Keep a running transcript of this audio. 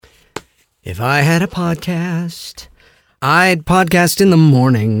If I had a podcast, I'd podcast in the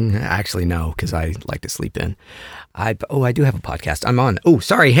morning. Actually, no, because I like to sleep in. I do have a podcast. I'm on. Oh,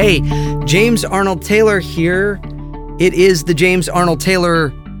 sorry. Hey, James Arnold Taylor here. It is the James Arnold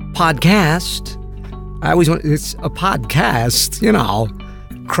Taylor podcast. I always want, it's a podcast,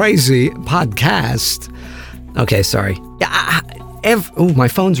 crazy podcast. Okay, sorry. Yeah. My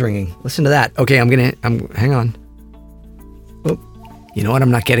phone's ringing. Listen to that. Okay, hang on. Oh, you know what? I'm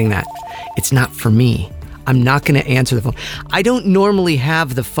not getting that. It's not for me. I'm not going to answer the phone. I don't normally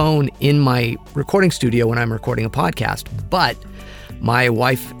have the phone in my recording studio when I'm recording a podcast, but my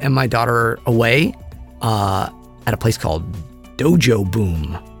wife and my daughter are away at a place called Dojo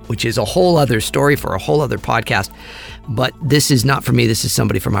Boom, which is a whole other story for a whole other podcast. But this is not for me. This is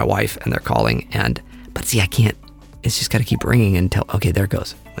somebody for my wife, and they're calling. But see, I can't. It's just got to keep ringing until. Okay, there it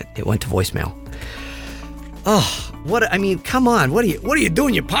goes. It went to voicemail. Oh, come on. What are you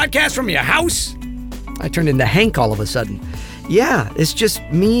doing? You podcast from your house? I turned into Hank all of a sudden. Yeah, it's just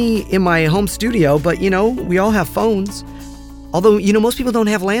me in my home studio, but we all have phones. Although, most people don't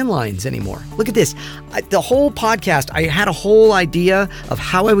have landlines anymore. Look at this. The whole podcast, I had a whole idea of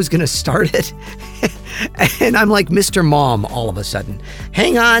how I was going to start it. And I'm like Mr. Mom all of a sudden.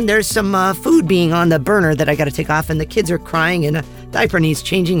 Hang on, there's some food being on the burner that I got to take off, and the kids are crying, and a diaper needs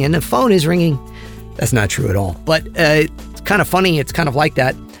changing, and the phone is ringing. That's not true at all. But it's kind of funny. It's kind of like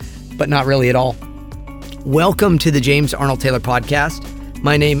that, but not really at all. Welcome to the James Arnold Taylor podcast.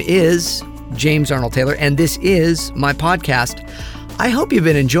 My name is James Arnold Taylor, and this is my podcast. I hope you've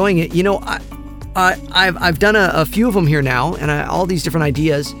been enjoying it. I've done a few of them here now, and all these different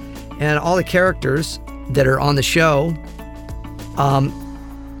ideas, and all the characters that are on the show.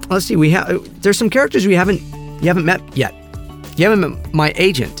 Let's see. There's some characters you haven't met yet. You haven't met my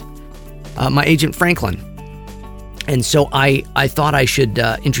agent Franklin, and so I thought I should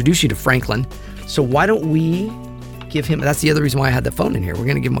introduce you to Franklin. So why don't we give him, that's the other reason why I had the phone in here. We're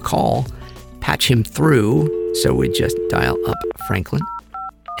going to give him a call, patch him through. So we just dial up Franklin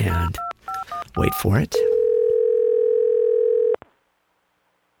and wait for it.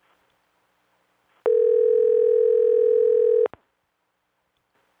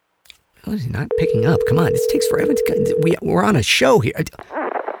 Oh, is he not picking up? Come on, this takes forever. We're on a show here.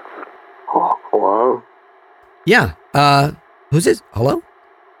 Hello? Yeah, who's this? Hello?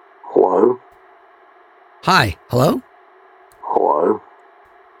 Hello? Hi, hello? Hello?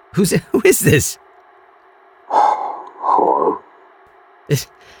 Who is this? Hello? This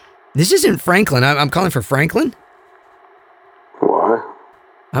isn't Franklin. I'm calling for Franklin. What?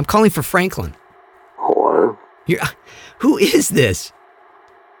 I'm calling for Franklin. Hello? Who is this?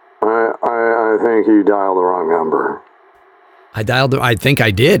 I think you dialed the wrong number. I think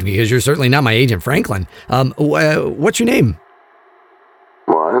I did, because you're certainly not my agent, Franklin. What's your name?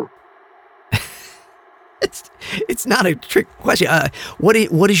 What? It's not a trick question. What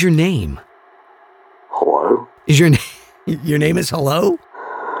is your name? Hello? Is your name is Hello?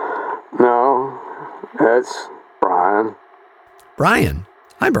 No, it's Brian. Brian.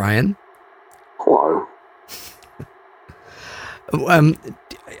 Hi, Brian. Hello?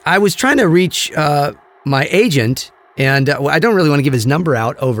 I was trying to reach my agent, and I don't really want to give his number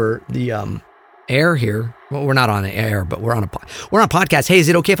out over the air here. Well, we're not on the air, but we're on a podcast. Hey, is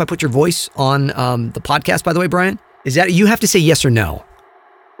it okay if I put your voice on the podcast, by the way, Brian? Is that, you have to say yes or no?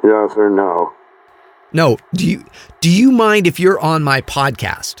 Yes or no? No. Do you mind if you're on my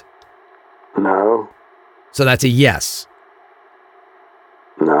podcast? No. So that's a yes.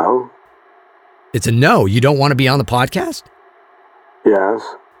 No. It's a no. You don't want to be on the podcast? Yes.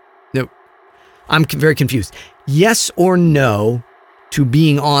 No. I'm very confused. Yes or no to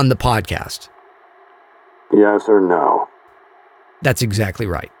being on the podcast? Yes or no? That's exactly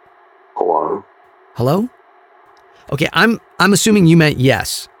right. Hello? Hello? Okay, I'm assuming you meant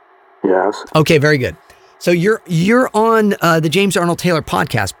yes. Yes. Okay, very good. So you're on the James Arnold Taylor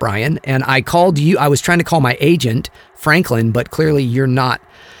podcast, Brian, and I called you. I was trying to call my agent, Franklin, but clearly you're not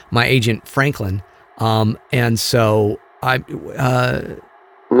my agent, Franklin. And so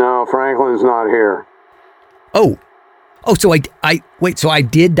No, Franklin's not here. Oh, so wait, so I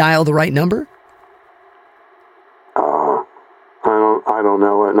did dial the right number? I don't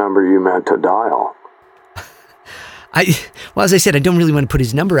know what number you meant to dial. Well, as I said, I don't really want to put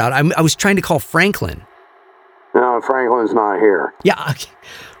his number out. I was trying to call Franklin. No, Franklin's not here. Yeah, okay.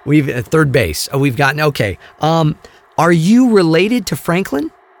 We've third base. We've gotten, okay. Are you related to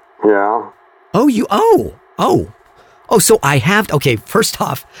Franklin? Yeah. So I have, okay, first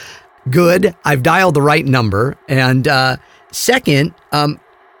off, good. I've dialed the right number. And second,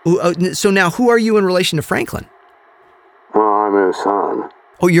 so now who are you in relation to Franklin? Well, I'm his son.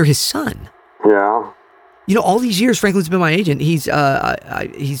 Oh, you're his son. Yeah. You know, all these years, Franklin's been my agent. He's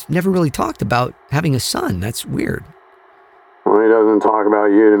never really talked about having a son. That's weird. Well, he doesn't talk about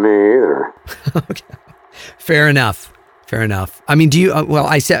you to me either. Okay. Fair enough. I mean, do you? Well,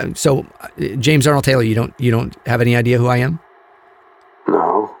 I said so. James Arnold Taylor, you don't have any idea who I am?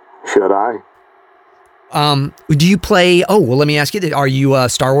 No. Should I? Do you play? Oh, well, let me ask you. Are you a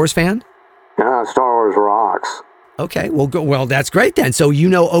Star Wars fan? Yeah, Star Wars rocks. Okay. Well, that's great then. So you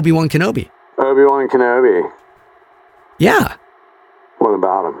know Obi-Wan Kenobi. Obi-Wan Kenobi. Yeah. What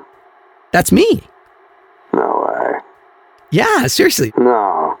about him? That's me. No way. Yeah, seriously.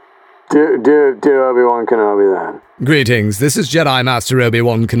 No. Do Obi-Wan Kenobi then. Greetings. This is Jedi Master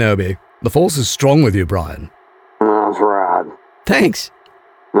Obi-Wan Kenobi. The Force is strong with you, Brian. That's rad. Thanks.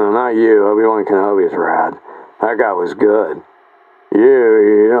 No, not you. Obi-Wan Kenobi's rad. That guy was good.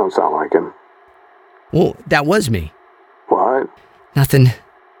 You don't sound like him. Well, that was me. What? Nothing.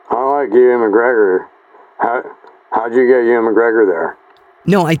 I like Ewan McGregor. How'd you get Ewan McGregor there?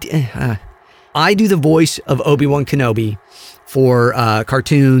 No, I do the voice of Obi-Wan Kenobi for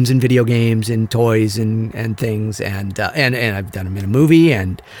cartoons and video games and toys and things, and I've done him in a movie,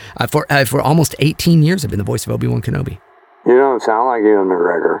 and for almost 18 years I've been the voice of Obi-Wan Kenobi. You don't sound like Ewan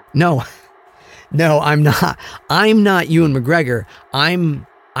McGregor. No, I'm not. I'm not Ewan McGregor.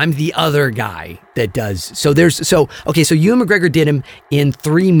 I'm the other guy that does. So Ewan McGregor did him in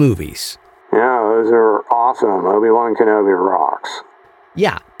 3 movies. Yeah, those are awesome. Obi-Wan Kenobi rocks.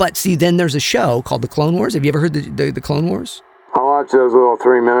 Yeah, but see, then there's a show called The Clone Wars. Have you ever heard the Clone Wars? I watched those little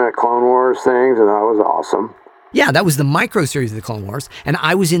 3-minute Clone Wars things, and that was awesome. Yeah, that was the micro series of The Clone Wars, and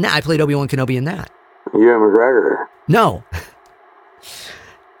I was in that. I played Obi-Wan Kenobi in that. Ewan McGregor. No.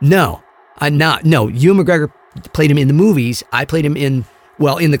 I'm not. No, Ewan McGregor played him in the movies. I played him in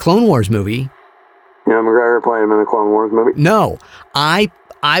the Clone Wars movie. Ewan McGregor played him in the Clone Wars movie? No, I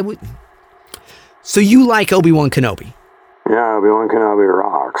would. So you like Obi-Wan Kenobi? Yeah, Obi-Wan Kenobi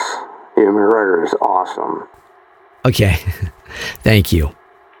rocks. Ewan McGregor is awesome. Okay, thank you.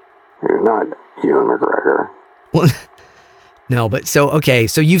 You're not Ewan McGregor. Well, no, but so have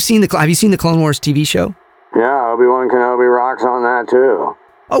you seen the Clone Wars TV show? Yeah, Obi-Wan Kenobi rocks on that too.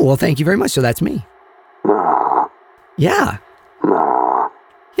 Oh, well, thank you very much. So that's me. Nah. Yeah. Nah.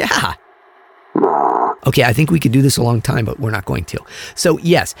 Yeah. Nah. Okay, I think we could do this a long time, but we're not going to. So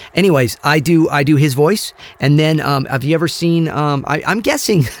yes. Anyways, I do his voice, and then have you ever seen? I'm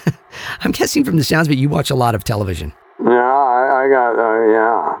guessing, I'm guessing from the sounds of it, you watch a lot of television. Yeah, I got.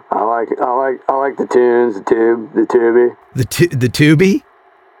 Yeah, I like the tunes, the Tubi. The Tubi?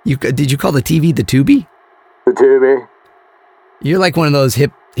 Did you call the TV the Tubi? The Tubi. You're like one of those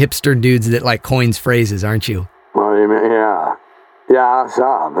hipster dudes that like coins phrases, aren't you? What do you mean? Yeah. Yeah,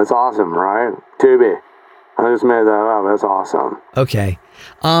 that's awesome, right? Tubi. I just made that up. That's awesome. Okay.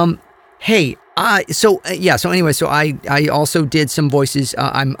 Hey, so I also did some voices.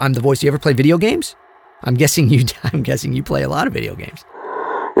 I'm the voice. You ever play video games? I'm guessing you play a lot of video games.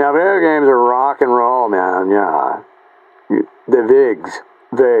 Yeah, video games are rock and roll, man. Yeah. The Vigs.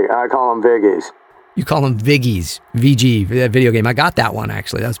 I call them Viggies. You call them Viggies. VG, that video game. I got that one,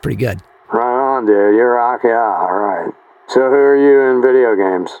 actually. That was pretty good. Right on, dude. You're rock, yeah. All right. So who are you in video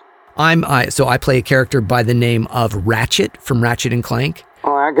games? I play a character by the name of Ratchet from Ratchet and Clank.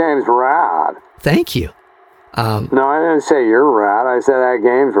 Oh, that game's rad. Thank you. No, I didn't say you're rad. I said that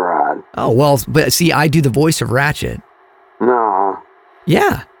game's rad. Oh, well, but see, I do the voice of Ratchet. No.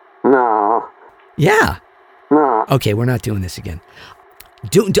 Yeah. No. Yeah. No. Okay, we're not doing this again.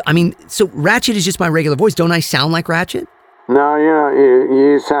 So Ratchet is just my regular voice. Don't I sound like Ratchet? No,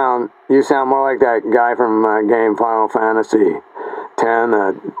 you sound more like that guy from game Final Fantasy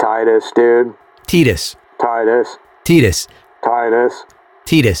X, Titus, dude. Titus.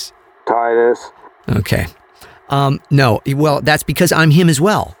 Okay. No. Well, that's because I'm him as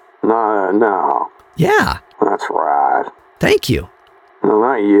well. No. Yeah. That's rad. Thank you. No,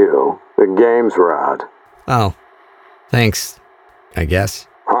 not you. The game's rad. Oh, thanks. I guess.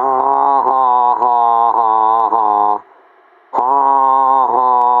 Ha ha ha ha ha. Ha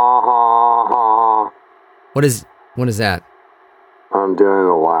ha ha ha. What is that? I'm doing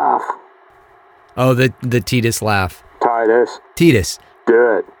the laugh. Oh, the Titus laugh. Titus.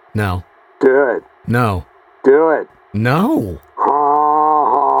 Do it. No. Do it. No. Do it. No. Ha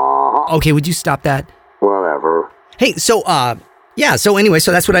ha ha. Okay, would you stop that? Whatever. Hey, so so anyway,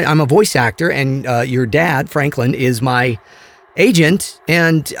 so that's what I'm a voice actor, and your dad, Franklin, is my agent,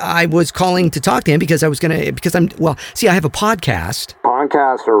 and I was calling to talk to him because I have a podcast.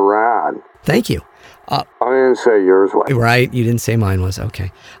 Podcasts are rad. Thank you. I didn't say yours was. Right. You didn't say mine was.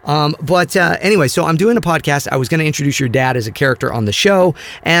 Okay. But anyway, so I'm doing a podcast. I was going to introduce your dad as a character on the show.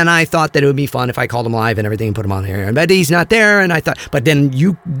 And I thought that it would be fun if I called him live and everything and put him on there. But he's not there. And I thought, but then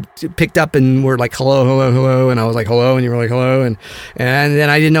you picked up and were like, hello, hello, hello. And I was like, hello. And you were like, hello. And then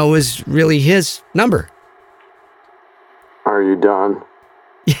I didn't know it was really his number. Are you done?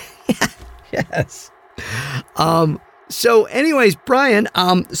 Yes. So anyways, Brian,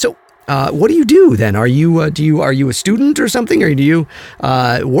 what do you do then? Are you a student or something? Or do you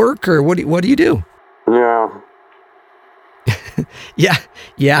work, or what do you do? Yeah.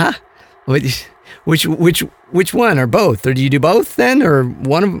 Yeah. Which one, or both? Or do you do both then, or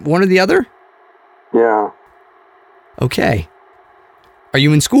one or the other? Yeah. Okay. Are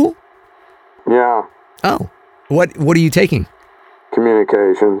you in school? Yeah. Oh. What are you taking?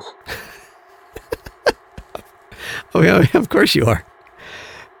 Communications. Oh yeah, of course you are.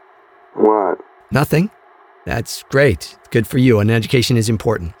 What? Nothing. That's great. Good for you. And education is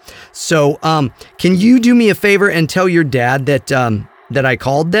important. So, can you do me a favor and tell your dad that I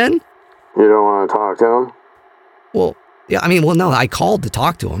called then? You don't want to talk to him? Well, yeah, no, I called to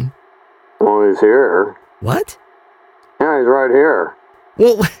talk to him. Well, he's here. What? Yeah, he's right here.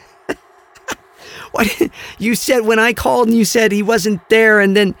 Well, what? You said when I called and you said he wasn't there,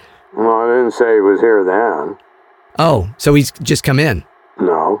 and then... Well, I didn't say he was here then. Oh, so he's just come in?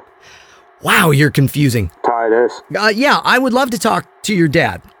 No. Wow, you're confusing. Titus? Yeah, I would love to talk to your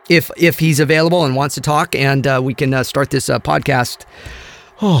dad if he's available and wants to talk, and we can start this podcast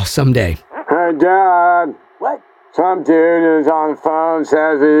someday. Hey, Dad. What? Some dude is on the phone,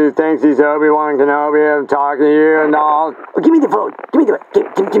 says he thinks he's Obi-Wan Kenobi. I'm talking to you and all. Oh, give me the phone. Give me the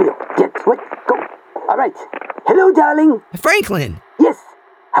what? Go. All right. Hello, darling. Franklin. Yes.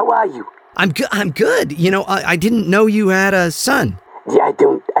 How are you? I'm good. You know, I didn't know you had a son. Yeah, I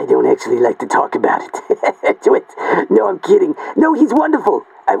don't actually like to talk about it. Do it. No, I'm kidding. No, he's wonderful.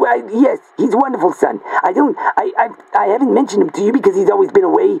 Yes, he's a wonderful, son. I haven't mentioned him to you because he's always been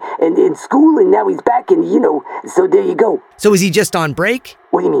away and in school, and now he's back, and so there you go. So is he just on break?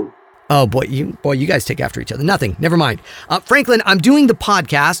 What do you mean? Oh boy, you guys take after each other. Nothing. Never mind. Franklin, I'm doing the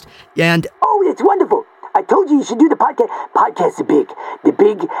podcast, and oh, it's wonderful. I told you should do the podcast. Podcasts are big. They're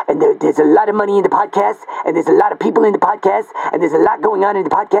big, and there's a lot of money in the podcast, and there's a lot of people in the podcast, and there's a lot going on in the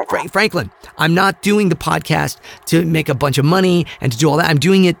podcast. Franklin, I'm not doing the podcast to make a bunch of money and to do all that. I'm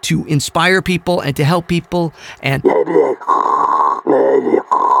doing it to inspire people and to help people, and... Boing,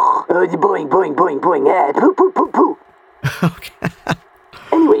 boing, boing, boing. Poo, poo, poo, poo. Okay.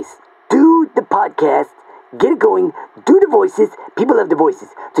 Anyways, do the podcast. Get it going. Do the voices. People love the voices.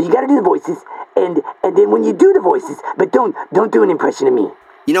 So you got to do the voices. And then when you do the voices, but don't do an impression of me.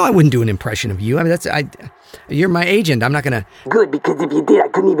 You know, I wouldn't do an impression of you. I mean, you're my agent. I'm not going to... Good, because if you did, I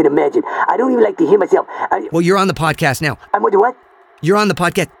couldn't even imagine. I don't even like to hear myself. Well, you're on the podcast now. I'm with what? You're on the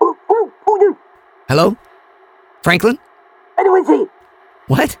podcast. Oh, dude. Hello? Franklin? I don't want to say it.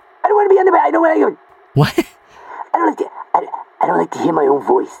 What? I don't want to be on the... I don't want to... What? I don't like to hear my own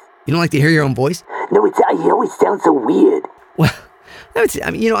voice. You don't like to hear your own voice? No, it always sounds so weird. Well, I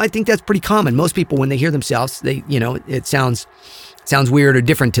think that's pretty common. Most people, when they hear themselves, it sounds weird or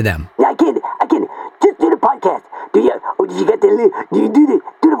different to them. Yeah, I get it. Just do the podcast. Do you do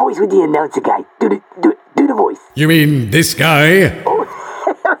the voice with the announcer guy? Do the voice. You mean this guy? Oh,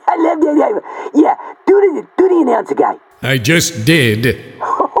 I love that. Yeah, do the announcer guy. I just did.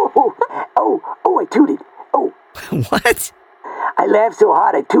 Oh, I tooted. Oh. What? I laughed so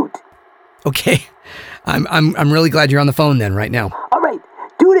hard I toot. Okay. I'm really glad you're on the phone then right now. All right.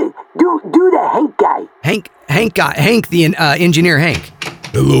 Do the Hank guy. Hank the engineer Hank.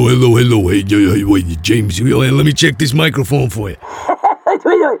 Hello. Hey, James, let me check this microphone for you.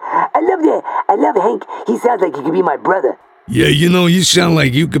 Wait. I love Hank. He sounds like he could be my brother. Yeah, you sound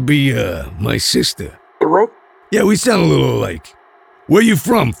like you could be my sister. What? Yeah, we sound a little alike. Where you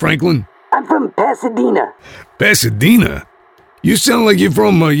from, Franklin? I'm from Pasadena. Pasadena? You sound like you're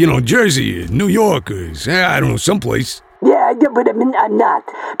from, Jersey, New York, or, I don't know, someplace. Yeah, but I'm not.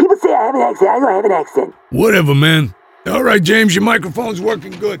 People say I have an accent. I don't have an accent. Whatever, man. All right, James, your microphone's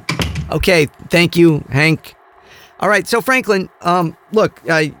working good. Okay, thank you, Hank. All right, so Franklin, look,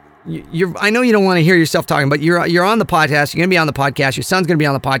 I know you don't want to hear yourself talking, but you're on the podcast. You're going to be on the podcast. Your son's going to be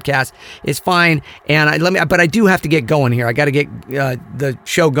on the podcast. It's fine. And but I do have to get going here. I got to get the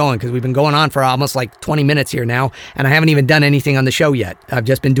show going because we've been going on for almost like 20 minutes here now, and I haven't even done anything on the show yet. I've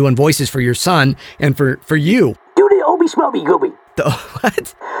just been doing voices for your son and for you. Do the Obi Smoky Gobi.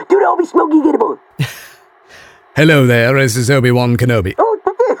 What? Do the Obi Smoky Gettable. Hello there, this is Obi-Wan Kenobi.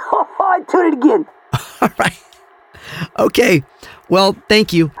 I turned it again. All right. Okay. Well,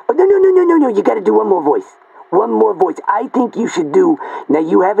 thank you. Oh, no. No. You got to do one more voice. One more voice. I think you should do. Now,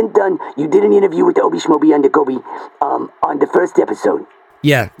 you did an interview with Obi Shmobi and Kobe on the first episode.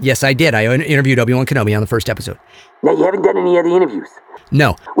 Yeah, yes, I did. I interviewed Obi-Wan Kenobi on the first episode. Now, you haven't done any other interviews.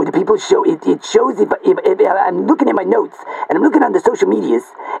 No. With the people show, it shows if I'm looking at my notes and I'm looking on the social medias,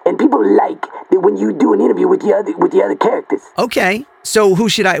 and people like that when you do an interview with the other characters. Okay, so who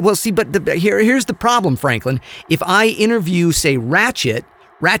should I? Well, see, but here's the problem, Franklin. If I interview, say, Ratchet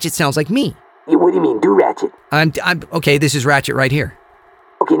sounds like me. What do you mean, do Ratchet? I'm okay. This is Ratchet right here.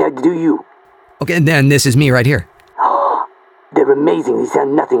 Okay, now do you? Okay, and then this is me right here. They're amazing. They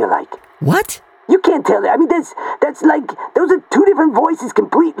sound nothing alike. What? You can't tell that. I mean, that's like, those are two different voices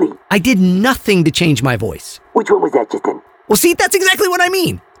completely. I did nothing to change my voice. Which one was that just then? Well, see, that's exactly what I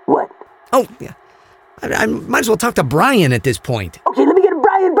mean. What? Oh, yeah. I might as well talk to Brian at this point. Okay, let me get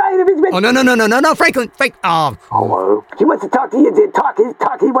Brian if it's ready. Oh, no, Franklin. Oh. Hello? He wants to talk to you.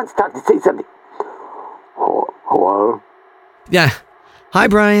 He wants to talk to say something. Hello? Yeah. Hi,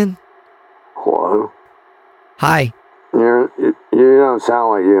 Brian. Hello? Hi. You don't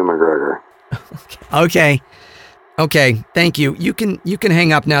sound like you, McGregor. Okay. Thank you. You can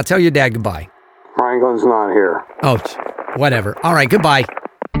hang up now. Tell your dad goodbye. Franklin's not here. Oh, whatever. All right, goodbye.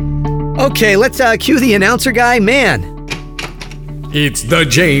 Okay, let's cue the announcer guy. Man. It's the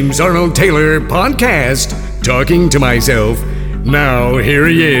James Arnold Taylor Podcast, talking to myself. Now here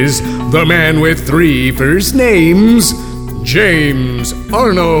he is, the man with 3 first names, James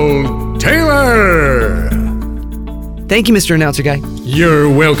Arnold Taylor. Thank you, Mr. Announcer Guy. You're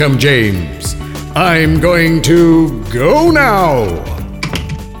welcome, James. I'm going to go now.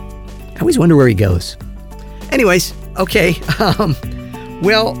 I always wonder where he goes. Anyways, okay.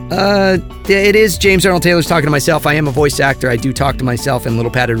 It is James Arnold Taylor's talking to myself. I am a voice actor. I do talk to myself in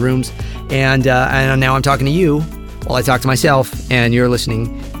little padded rooms. And now I'm talking to you while I talk to myself. And you're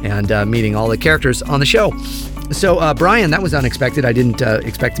listening and meeting all the characters on the show. So, Brian, that was unexpected. I didn't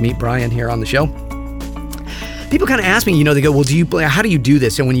expect to meet Brian here on the show. People kind of ask me, they go, well, how do you do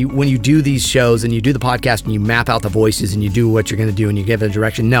this? And when you do these shows and you do the podcast and you map out the voices and you do what you're going to do and you give it a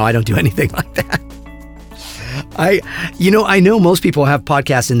direction, no, I don't do anything like that. I know most people have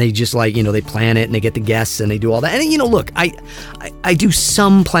podcasts and they just they plan it and they get the guests and they do all that. And, look, I do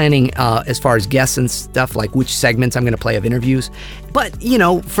some planning as far as guests and stuff, like which segments I'm going to play of interviews. But,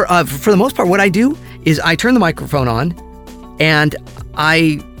 for the most part, what I do is I turn the microphone on and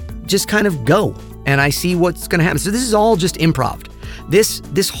I just kind of go. And I see what's going to happen. So this is all just improv.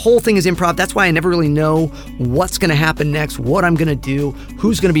 This whole thing is improv. That's why I never really know what's going to happen next, what I'm going to do,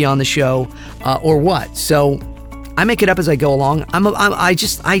 who's going to be on the show, or what. So I make it up as I go along. I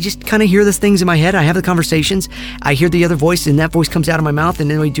just kind of hear the things in my head. I have the conversations. I hear the other voice, and that voice comes out of my mouth, and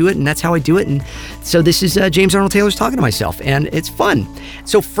then we do it, and that's how I do it. And so this is James Arnold Taylor's talking to myself, and it's fun.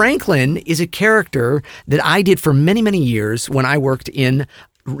 So Franklin is a character that I did for many, many years when I worked in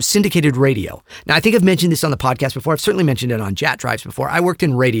syndicated radio. Now, I think I've mentioned this on the podcast before. I've certainly mentioned it on Jet Drives before. I worked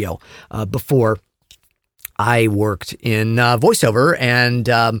in radio before I worked in voiceover and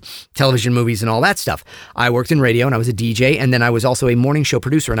television, movies, and all that stuff. I worked in radio and I was a DJ, and then I was also a morning show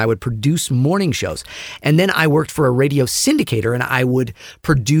producer, and I would produce morning shows. And then I worked for a radio syndicator, and I would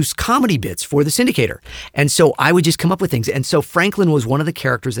produce comedy bits for the syndicator. And so I would just come up with things. And so Franklin was one of the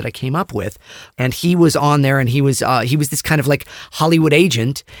characters that I came up with, and he was on there, and he was this kind of like Hollywood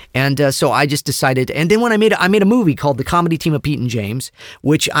agent. And so I just decided. And then when I made a movie called The Comedy Team of Pete and James,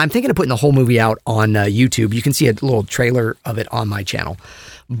 which I'm thinking of putting the whole movie out on YouTube. You can see a little trailer of it on my channel.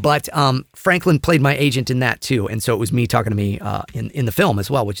 But Franklin played my agent in that too. And so it was me talking to me in the film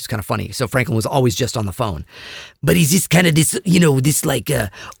as well, which is kind of funny. So Franklin was always just on the phone. But he's just kind of this like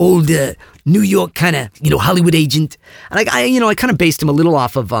old New York kind of, Hollywood agent. And I kind of based him a little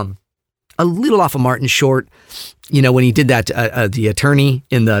off of Martin Short, when he did that, the attorney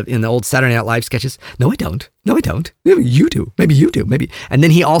in the old Saturday Night Live sketches. No, I don't. Maybe you do. Maybe. And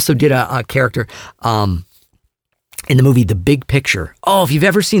then he also did a character, in the movie The Big Picture. Oh, if you've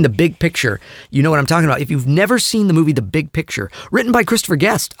ever seen The Big Picture, you know what I'm talking about. If you've never seen the movie The Big Picture, written by Christopher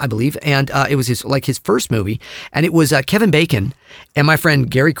Guest, I believe, and it was his first movie, and it was Kevin Bacon, and my friend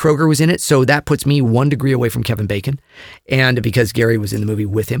Gary Kroger was in it, so that puts me 1 degree away from Kevin Bacon, and because Gary was in the movie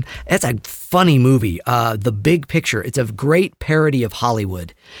with him. It's a funny movie, The Big Picture. It's a great parody of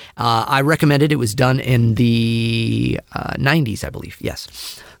Hollywood. I recommend it. It was done in the 90s, I believe.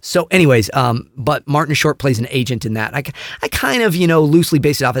 Yes. So anyways, but Martin Short plays an agent in that. I kind of, loosely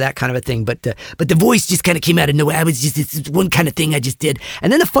based it off of that kind of a thing, but the voice just kind of came out of nowhere. It's one kind of thing I just did.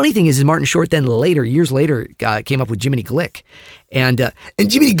 And then the funny thing is Martin Short then years later, came up with Jiminy Glick. And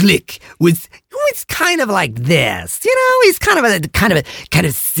Jiminy Glick was it's kind of like this. You know, he's kind of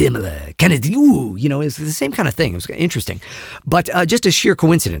similar, it's the same kind of thing. It was interesting, but just a sheer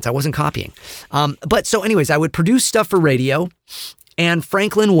coincidence. I wasn't copying. But so anyways, I would produce stuff for radio, and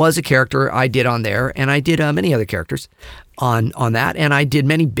Franklin was a character I did on there, and I did many other characters on that, and I did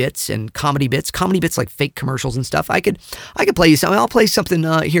many bits and comedy bits like fake commercials and stuff. I could play you something. I'll play something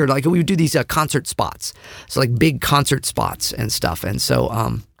here, like we would do these concert spots, so like big concert spots and stuff. And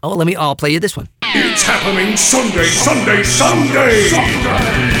so I'll play you this one. It's happening Sunday.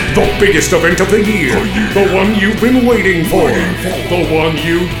 The biggest event of the year. The one you've been waiting for. The one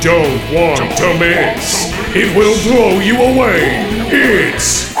you don't want to miss. It will blow you away.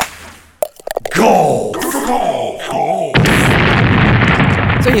 It's golf.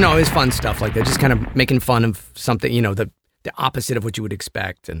 So, it was fun stuff like that, just kind of making fun of something, the opposite of what you would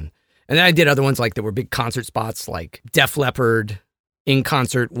expect. And then I did other ones like that were big concert spots, like Def Leppard in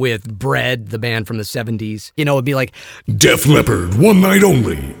concert with Bread, the band from the 70s. It'd be like Def Leppard, one night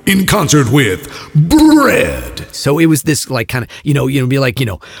only, in concert with Bread. So it was this like kind of, be like,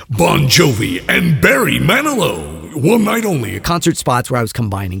 Bon Jovi and Barry Manilow, one night only. Concert spots where I was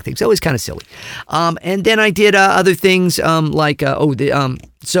combining things. It was kind of silly. And then I did other things we had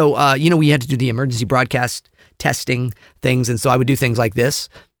to do the emergency broadcast testing things. And so I would do things like this.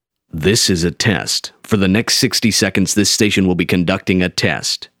 This is a test. For the next 60 seconds, this station will be conducting a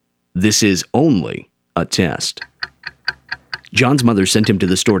test. This is only a test. John's mother sent him to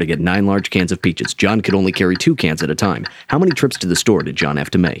the store to get 9 large cans of peaches. John could only carry 2 cans at a time. How many trips to the store did John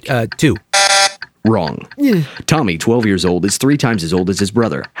have to make? 2. Wrong. Yeah. Tommy, 12 years old, is 3 times as old as his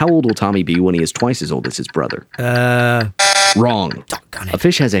brother. How old will Tommy be when he is twice as old as his brother? Wrong. A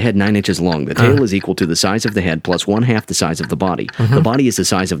fish has a head 9 inches long. The tail is equal to the size of the head plus 1/2 the size of the body. The body is the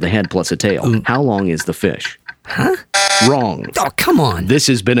size of the head plus a tail. How long is the fish? Huh? Wrong. Oh, come on. This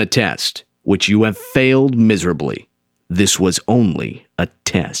has been a test, which you have failed miserably. This was only a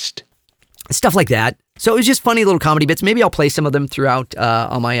test. Stuff like that. So it was just funny little comedy bits. Maybe I'll play some of them throughout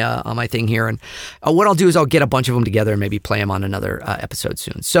on my thing here. And what I'll do is I'll get a bunch of them together and maybe play them on another episode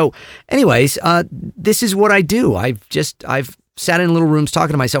soon. So anyways, this is what I do. I've sat in little rooms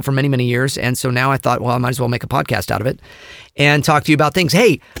talking to myself for many, many years. And so now I thought, well, I might as well make a podcast out of it and talk to you about things.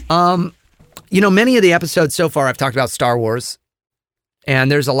 Hey, many of the episodes so far I've talked about Star Wars. And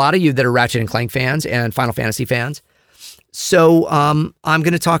there's a lot of you that are Ratchet and Clank fans and Final Fantasy fans. So I'm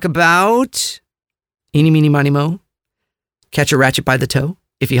going to talk about Eeny, Meeny, Miny, Mo. Catch a Ratchet by the toe.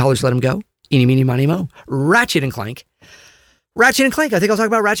 If he hollers, let him go. Eeny, Meeny, Miny, Mo. Ratchet and Clank. Ratchet and Clank. I think I'll talk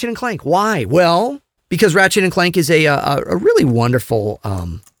about Ratchet and Clank. Why? Well, because Ratchet and Clank is a really wonderful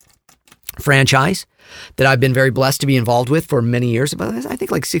franchise that I've been very blessed to be involved with for many years. But I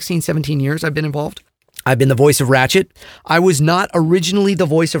think like 16, 17 years I've been involved. I've been the voice of Ratchet. I was not originally the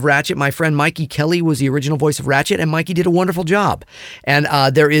voice of Ratchet. My friend Mikey Kelly was the original voice of Ratchet, and Mikey did a wonderful job. And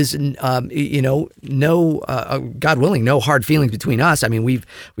there is, God willing, no hard feelings between us. I mean, we've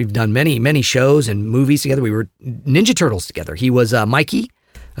done many shows and movies together. We were Ninja Turtles together. He was Mikey.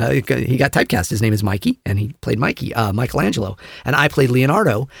 He got typecast. His name is Mikey, and he played Mikey, Michelangelo, and I played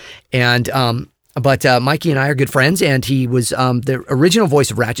Leonardo. And But Mikey and I are good friends, and he was the original voice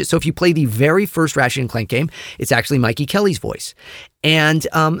of Ratchet. So if you play the very first Ratchet and Clank game, it's actually Mikey Kelly's voice. And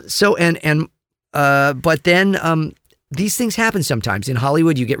but then these things happen sometimes in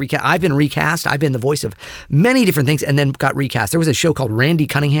Hollywood. You get recast. I've been recast. I've been the voice of many different things, and then got recast. There was a show called Randy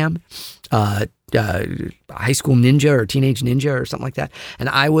Cunningham, High School Ninja or Teenage Ninja or something like that, and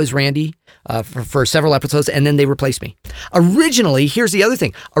I was Randy for several episodes, and then they replaced me. Originally, here's the other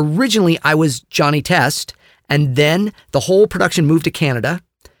thing. Originally, I was Johnny Test, and then the whole production moved to Canada,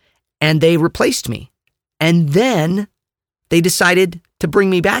 and they replaced me, and then they decided to bring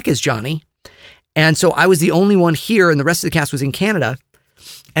me back as Johnny. And so I was the only one here, and the rest of the cast was in Canada.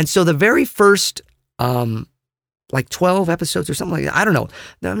 And so the very first, 12 episodes or something like that. I don't know.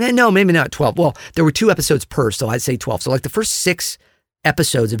 No, maybe not 12. Well, there were 2 episodes per, so I'd say 12. So like the first 6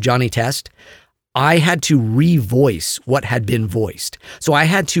 episodes of Johnny Test, I had to revoice what had been voiced. So I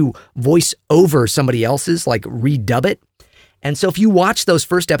had to voice over somebody else's, like redub it. And so if you watch those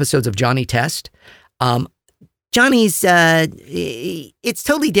first episodes of Johnny Test, Johnny's, it's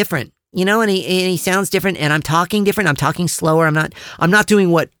totally different. You know, and he sounds different, and I'm talking different. I'm talking slower. I'm not doing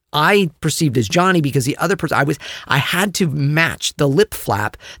what I perceived as Johnny, because the other person I had to match the lip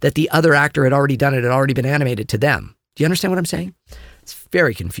flap that the other actor had already done. It had already been animated to them. Do you understand what I'm saying? It's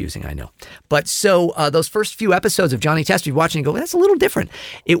very confusing, I know. But so those first few episodes of Johnny Test, you watch and go, that's a little different.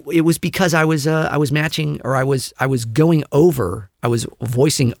 It was because I was matching, or I was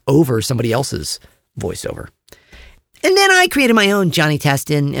voicing over somebody else's voiceover. And then I created my own Johnny Test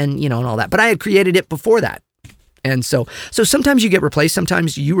and all that. But I had created it before that. And so sometimes you get replaced.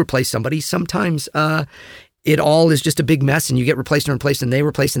 Sometimes you replace somebody. Sometimes it all is just a big mess and you get replaced and replaced and they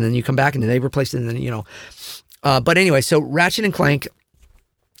replaced and then you come back and then they replaced and then, but anyway, so Ratchet and Clank,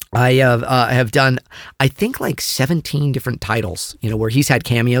 I have done, I think like 17 different titles, where he's had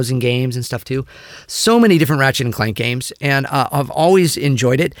cameos in games and stuff too. So many different Ratchet and Clank games, and I've always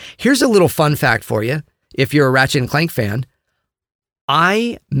enjoyed it. Here's a little fun fact for you. If you're a Ratchet and Clank fan,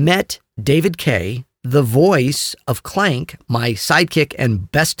 I met David Kaye, the voice of Clank, my sidekick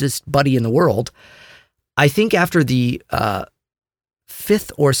and bestest buddy in the world, I think after the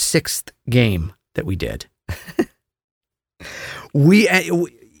 5th or 6th game that we did.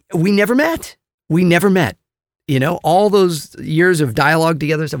 We never met. We never met. All those years of dialogue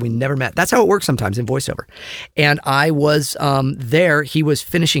together, so we never met. That's how it works sometimes in voiceover. And I was there. He was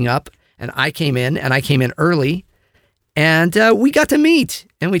finishing up, and I came in early, and we got to meet,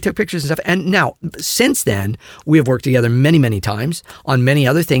 and we took pictures and stuff. And now, since then, we have worked together many, many times on many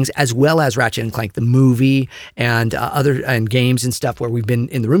other things, as well as Ratchet and Clank, the movie, and and games and stuff where we've been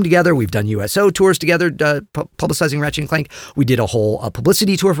in the room together. We've done USO tours together, publicizing Ratchet and Clank. We did a whole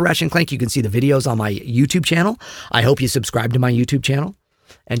publicity tour for Ratchet and Clank. You can see the videos on my YouTube channel. I hope you subscribe to my YouTube channel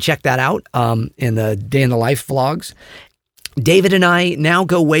and check that out in the Day in the Life vlogs. David and I now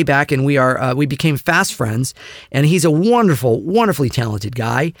go way back, and we became fast friends, and he's a wonderful, wonderfully talented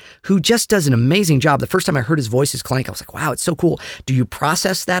guy who just does an amazing job. The first time I heard his voice as Clank, I was like, wow, it's so cool. Do you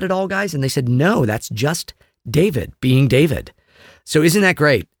process that at all, guys? And they said, no, that's just David being David. So isn't that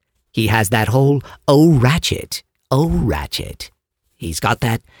great? He has that whole, oh, Ratchet. He's got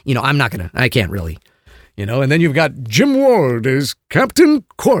that, I can't really. And then you've got Jim Ward as Captain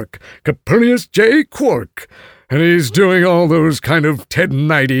Quark, Copernicus J. Quark. And he's doing all those kind of Ted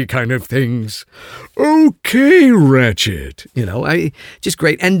Knighty kind of things. Okay, Ratchet. Just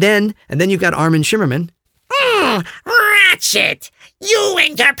great. And then you've got Armin Shimmerman. Ratchet! You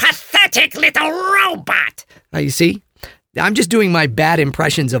and your pathetic little robot! You see? I'm just doing my bad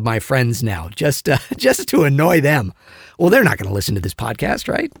impressions of my friends now, just to annoy them. Well, they're not going to listen to this podcast,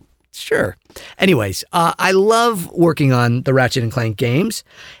 right? Sure. Anyways, I love working on the Ratchet and Clank games.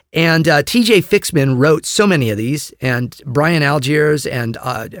 And TJ Fixman wrote so many of these, and Brian Algiers and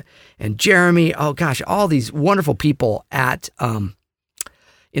Jeremy. Oh gosh, all these wonderful people at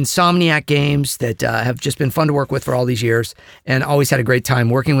Insomniac Games that have just been fun to work with for all these years, and always had a great time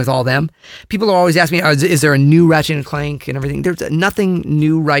working with all them. People are always asking me, is there a new Ratchet and Clank and everything? There's nothing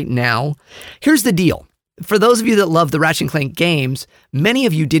new right now. Here's the deal. For those of you that love the Ratchet and Clank games, many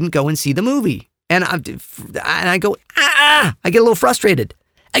of you didn't go and see the movie. And I go, I get a little frustrated.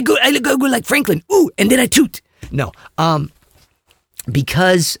 I go like Franklin, ooh, and then I toot. No,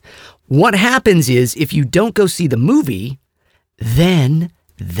 because what happens is if you don't go see the movie, then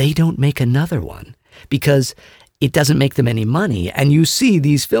they don't make another one because it doesn't make them any money. And you see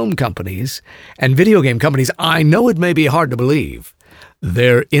these film companies and video game companies, I know it may be hard to believe,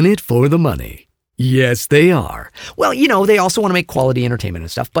 they're in it for the money. Yes, they are. Well, they also want to make quality entertainment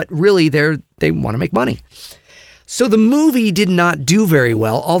and stuff, but really they want to make money. So the movie did not do very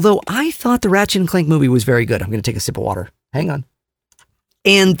well, although I thought the Ratchet and Clank movie was very good. I'm going to take a sip of water. Hang on.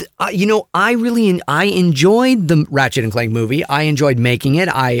 And, I enjoyed the Ratchet and Clank movie. I enjoyed making it.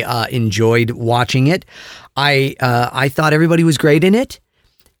 I enjoyed watching it. I thought everybody was great in it.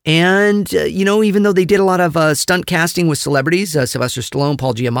 And, even though they did a lot of stunt casting with celebrities, Sylvester Stallone,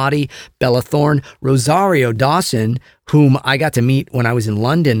 Paul Giamatti, Bella Thorne, Rosario Dawson, whom I got to meet when I was in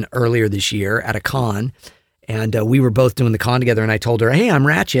London earlier this year at a con. And we were both doing the con together, and I told her, hey, I'm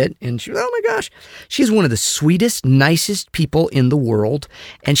Ratchet. And she was, oh my gosh. She's one of the sweetest, nicest people in the world.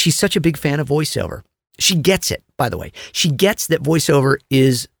 And she's such a big fan of voiceover. She gets it, by the way. She gets that voiceover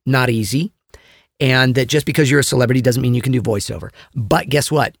is not easy. And that just because you're a celebrity doesn't mean you can do voiceover. But guess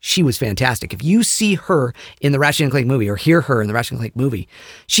what? She was fantastic. If you see her in the Ratchet and Clank movie or hear her in the Ratchet and Clank movie,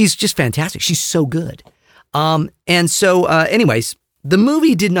 she's just fantastic. She's so good. Anyways, the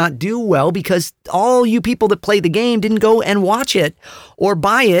movie did not do well because all you people that play the game didn't go and watch it or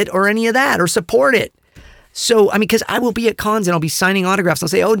buy it or any of that or support it. So, because I will be at cons and I'll be signing autographs. I'll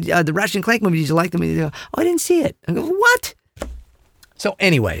say, the Ratchet and Clank movie, did you like the movie? Oh, I didn't see it. I go, what? So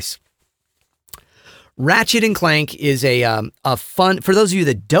anyways, Ratchet and Clank is a fun, for those of you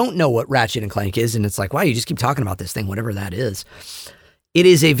that don't know what Ratchet and Clank is, and it's like, wow, you just keep talking about this thing, whatever that is. It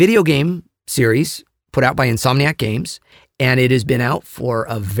is a video game series put out by Insomniac Games, and it has been out for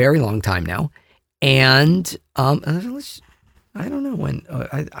a very long time now. And I don't know when,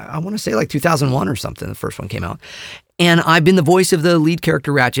 I want to say like 2001 or something, the first one came out. And I've been the voice of the lead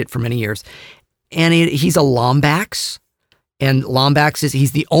character Ratchet for many years. and he's a Lombax. And Lombax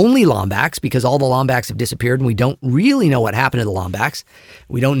he's the only Lombax because all the Lombax have disappeared and we don't really know what happened to the Lombax.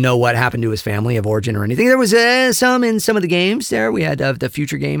 We don't know what happened to his family of origin or anything. There was some in some of the games there. We had the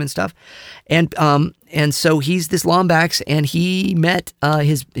future game and stuff. And so he's this Lombax and he met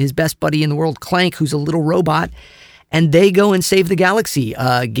his best buddy in the world, Clank, who's a little robot. And they go and save the galaxy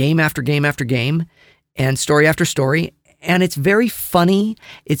game after game after game and story after story. And it's very funny.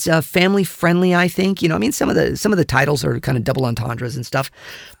 It's family friendly, I think. You know, I mean, some of the titles are kind of double entendres and stuff.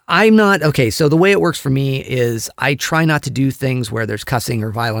 I'm not okay. So the way it works for me is I try not to do things where there's cussing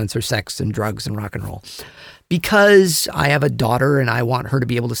or violence or sex and drugs and rock and roll, because I have a daughter and I want her to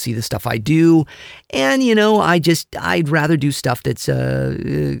be able to see the stuff I do. And you know, I'd rather do stuff that's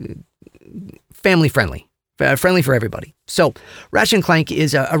family friendly, friendly for everybody. So Ratchet and Clank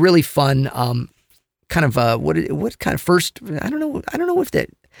is a really fun. Kind of what kind of first, I don't know if that,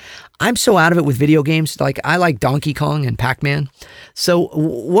 I'm so out of it with video games. Like I like Donkey Kong and Pac-Man. So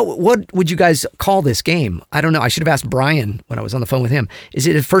what would you guys call this game? I don't know. I should have asked Brian when I was on the phone with him. Is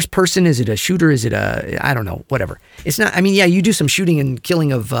it a first person? Is it a shooter? Is it I don't know, whatever. It's not, I mean, yeah, you do some shooting and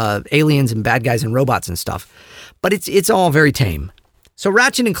killing of aliens and bad guys and robots and stuff, but it's all very tame. So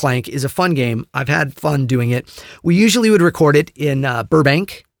Ratchet and Clank is a fun game. I've had fun doing it. We usually would record it in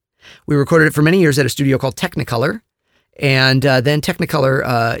Burbank. We recorded it for many years at a studio called Technicolor, and then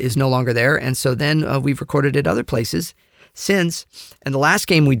Technicolor is no longer there, and so then we've recorded it other places since. And the last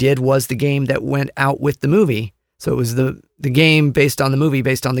game we did was the game that went out with the movie, so it was the game based on the movie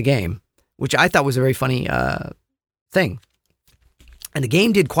based on the game, which I thought was a very funny thing. And the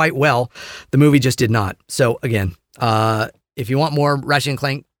game did quite well, the movie just did not. So again, if you want more Ratchet and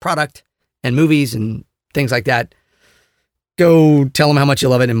Clank product and movies and things like that, go tell them how much you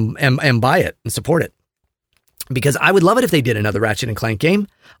love it and buy it and support it. Because I would love it if they did another Ratchet and Clank game.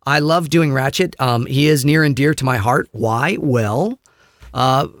 I love doing Ratchet. He is near and dear to my heart. Why? Well,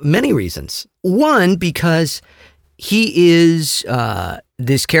 many reasons. One, because he is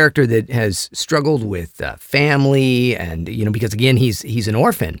this character that has struggled with family and, you know, because again, he's an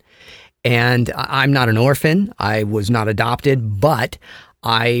orphan. And I'm not an orphan. I was not adopted, but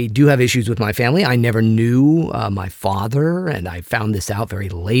I do have issues with my family. I never knew my father, and I found this out very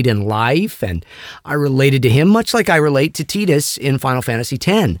late in life, and I related to him much like I relate to Tidus in Final Fantasy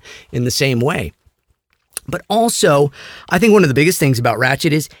X in the same way. But also, I think one of the biggest things about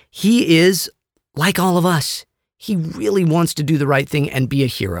Ratchet is he is like all of us. He really wants to do the right thing and be a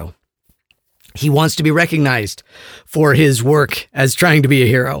hero. He wants to be recognized for his work as trying to be a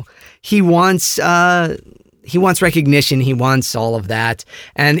hero. He wants recognition. He wants all of that.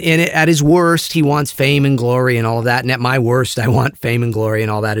 And at his worst, he wants fame and glory and all of that. And at my worst, I want fame and glory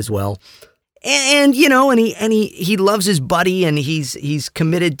and all that as well. And you know, and he loves his buddy, and he's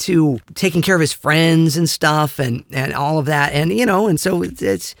committed to taking care of his friends and stuff and all of that. And you know, and so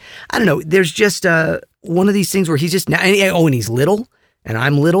it's I don't know. There's just one of these things where he's just and he's little. And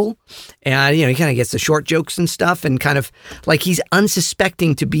I'm little, and, you know, he kind of gets the short jokes and stuff, and kind of like he's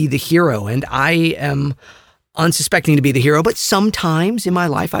unsuspecting to be the hero. And I am unsuspecting to be the hero, but sometimes in my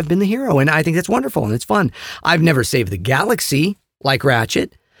life I've been the hero, and I think that's wonderful and it's fun. I've never saved the galaxy like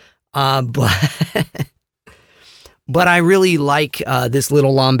Ratchet, but I really like this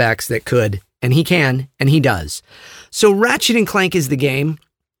little Lombax that could, and he can, and he does. So Ratchet and Clank is the game.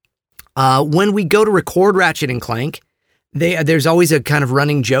 When we go to record Ratchet and Clank, there's always a kind of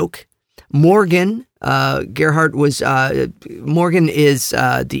running joke. Morgan Gerhardt was Morgan is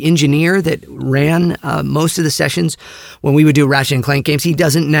the engineer that ran most of the sessions when we would do Ratchet and Clank games. He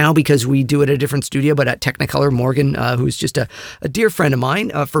doesn't now because we do it at a different studio, but at Technicolor, Morgan, who's just a dear friend of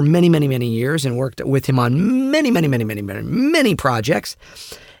mine for many, many, many years, and worked with him on many projects.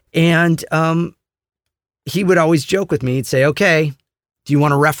 And he would always joke with me. He'd say, "Okay, do you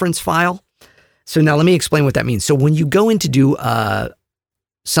want a reference file?" So now let me explain what that means. So when you go in to do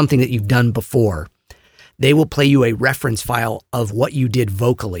something that you've done before, they will play you a reference file of what you did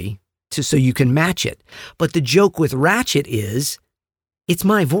vocally so you can match it. But the joke with Ratchet is it's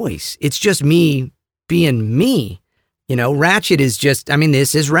my voice. It's just me being me. You know, Ratchet is just, I mean,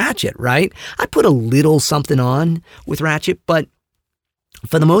 this is Ratchet, right? I put a little something on with Ratchet, but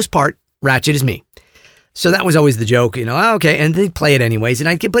for the most part, Ratchet is me. So that was always the joke, you know, okay, and they'd play it anyways.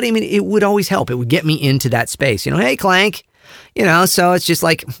 And but I mean, it would always help. It would get me into that space, you know, hey, Clank, you know, so it's just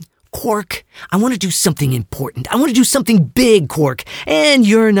like, Quark, I want to do something important. I want to do something big, Quark. And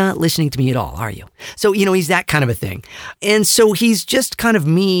you're not listening to me at all, are you? So, you know, he's that kind of a thing. And so he's just kind of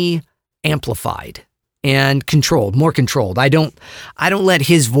me amplified and controlled, more controlled. I don't let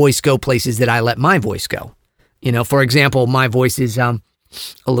his voice go places that I let my voice go. You know, for example, my voice is,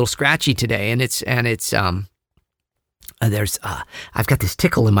 a little scratchy today, and it's I've got this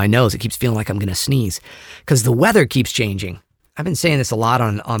tickle in my nose. It keeps feeling like I'm going to sneeze because the weather keeps changing. I've been saying this a lot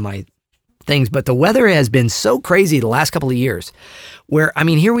on my things, but the weather has been so crazy the last couple of years where, I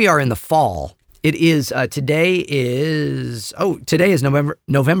mean, here we are in the fall. It is, today is November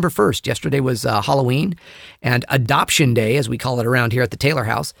 1st. Yesterday was Halloween and Adoption Day, as we call it around here at the Taylor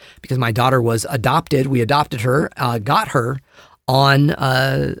house, because my daughter was adopted. We adopted her, got her on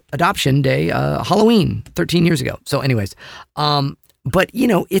Adoption Day, Halloween, 13 years ago. So anyways, but you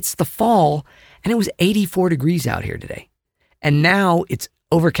know, it's the fall and it was 84 degrees out here today. And now it's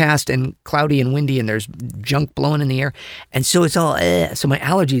overcast and cloudy and windy and there's junk blowing in the air. And so it's all, so my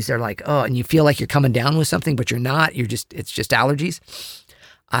allergies are like, oh, and you feel like you're coming down with something, but you're not. It's just allergies.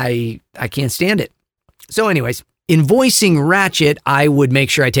 I can't stand it. So anyways, in voicing Ratchet, I would make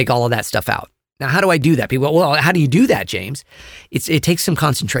sure I take all of that stuff out. Now, how do I do that? People, well, how do you do that, James? It takes some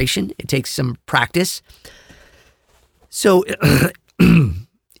concentration. It takes some practice. So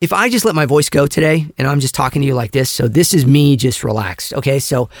if I just let my voice go today and I'm just talking to you like this, so this is me just relaxed, okay?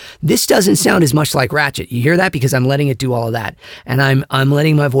 So this doesn't sound as much like Ratchet. You hear that? Because I'm letting it do all of that. And I'm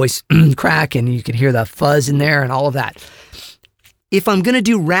letting my voice crack and you can hear the fuzz in there and all of that. If I'm going to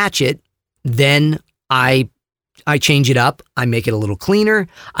do Ratchet, then I change it up. I make it a little cleaner.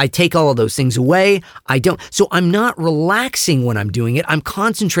 I take all of those things away. So I'm not relaxing when I'm doing it. I'm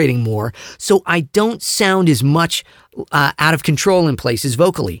concentrating more. So I don't sound as much out of control in places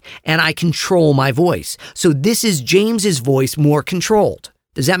vocally. And I control my voice. So this is James's voice more controlled.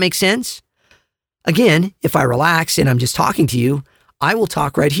 Does that make sense? Again, if I relax and I'm just talking to you, I will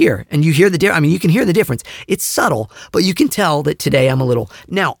talk right here. And you hear you can hear the difference. It's subtle, but you can tell that today I'm a little...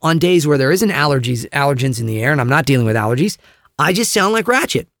 Now, on days where there isn't allergens in the air and I'm not dealing with allergies, I just sound like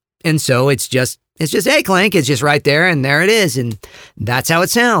Ratchet. And so it's just, hey, Clank, it's just right there and there it is. And that's how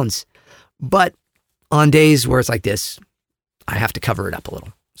it sounds. But on days where it's like this, I have to cover it up a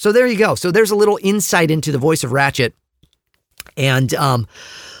little. So there you go. So there's a little insight into the voice of Ratchet. And,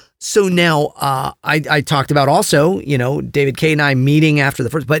 so now I talked about also, you know, David Kay and I meeting after the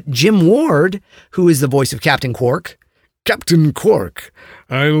first, but Jim Ward, who is the voice of Captain Quark. Captain Quark.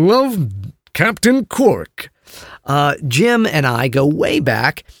 I love Captain Quark. Jim and I go way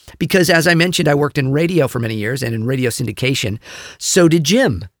back because, as I mentioned, I worked in radio for many years and in radio syndication. So did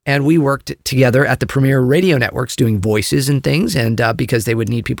Jim. And we worked together at the premier radio networks doing voices and things, and because they would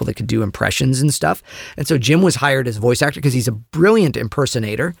need people that could do impressions and stuff. And so Jim was hired as a voice actor because he's a brilliant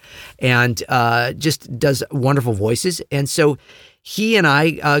impersonator and just does wonderful voices. And so he and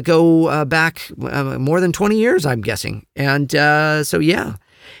I go back more than 20 years, I'm guessing. And so, yeah.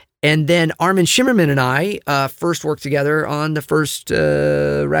 And then Armin Shimmerman and I first worked together on the first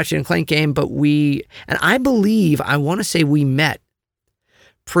Ratchet and Clank game, but I want to say we met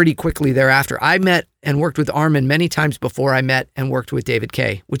pretty quickly thereafter. I met and worked with Armin many times before I met and worked with David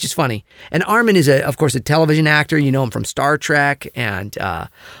Kay, which is funny. And Armin is, of course, a television actor. You know him from Star Trek and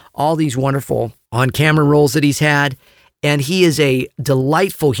all these wonderful on-camera roles that he's had. And he is a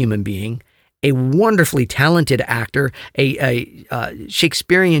delightful human being, a wonderfully talented actor, a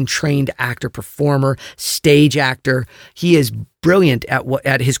Shakespearean-trained actor, performer, stage actor. He is brilliant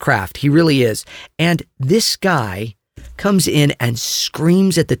at his craft. He really is. And this guy comes in and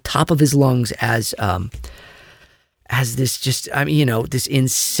screams at the top of his lungs as this just, this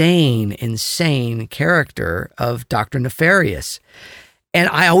insane character of Dr. Nefarious. And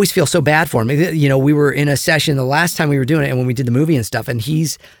I always feel so bad for him. You know, we were in a session the last time we were doing it and when we did the movie and stuff, and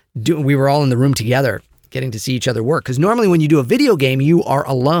we were all in the room together getting to see each other work. Because normally when you do a video game, you are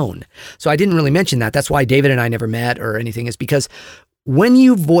alone. So I didn't really mention that. That's why David and I never met or anything, is because when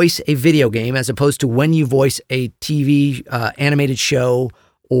you voice a video game, as opposed to when you voice a TV animated show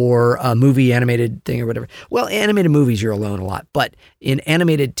or a movie animated thing or whatever. Well, animated movies, you're alone a lot. But in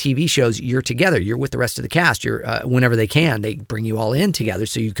animated TV shows, you're together. You're with the rest of the cast. You're whenever they can, they bring you all in together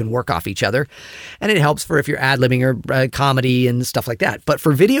so you can work off each other. And it helps for if you're ad-libbing or comedy and stuff like that. But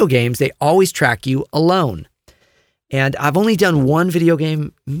for video games, they always track you alone. And I've only done one video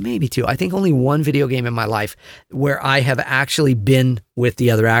game, maybe two. I think only one video game in my life where I have actually been with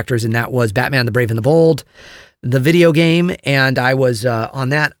the other actors, and that was Batman the Brave and the Bold, the video game. And I was on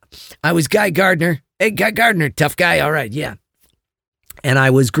that. I was Guy Gardner. Hey, Guy Gardner, tough guy. All right, yeah. And I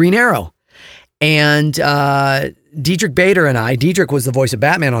was Green Arrow. And Diedrich Bader and Diedrich was the voice of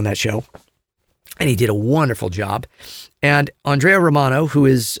Batman on that show. And he did a wonderful job. And Andrea Romano, who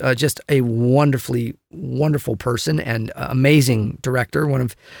is just a wonderfully wonderful person and amazing director, one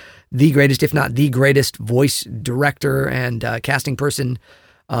of the greatest, if not the greatest voice director and casting person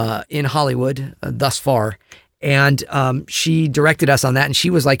in Hollywood thus far. And she directed us on that. And she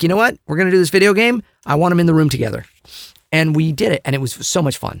was like, you know what? We're going to do this video game. I want them in the room together. And we did it. And it was so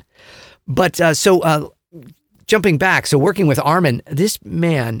much fun. But jumping back, so working with Armin, this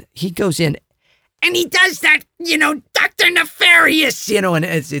man, he goes in And he does that, Dr. Nefarious. and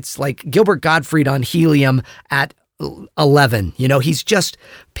it's like Gilbert Gottfried on helium at 11. He's just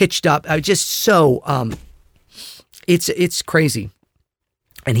pitched up, just so it's crazy,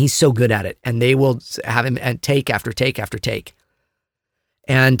 and he's so good at it. And they will have him and take after take after take.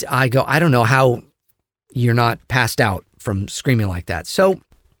 And I go, I don't know how you're not passed out from screaming like that. So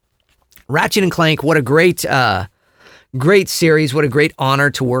Ratchet and Clank, what a great series. What a great honor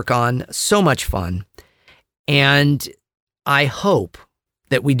to work on. So much fun. And I hope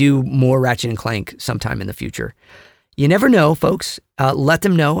that we do more Ratchet and Clank sometime in the future. You never know, folks. Let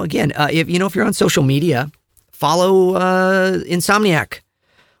them know. Again, if you're on social media, follow Insomniac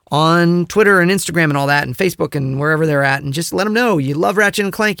on Twitter and Instagram and all that, and Facebook and wherever they're at, and just let them know you love Ratchet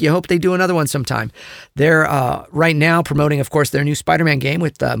and Clank. You hope they do another one sometime. They're right now promoting, of course, their new Spider-Man game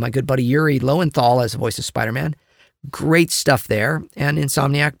with my good buddy Yuri Lowenthal as the voice of Spider-Man. Great stuff there, and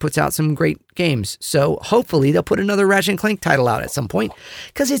Insomniac puts out some great games. So hopefully they'll put another Ratchet and Clank title out at some point,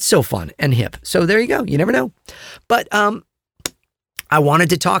 because it's so fun and hip. So there you go. You never know. But I wanted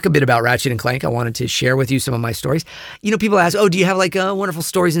to talk a bit about Ratchet and Clank. I wanted to share with you some of my stories. People ask, do you have wonderful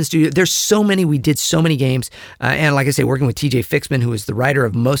stories in the studio? There's so many. We did so many games. And like I say, working with TJ Fixman, who is the writer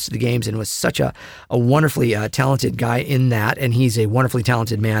of most of the games and was such a wonderfully talented guy in that. And he's a wonderfully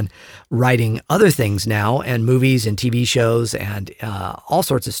talented man writing other things now, and movies and TV shows and all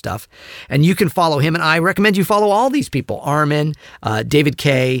sorts of stuff. And you can follow him. And I recommend you follow all these people: Armin, David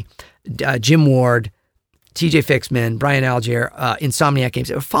Kay, Jim Ward, TJ Fixman, Brian Algier, Insomniac Games.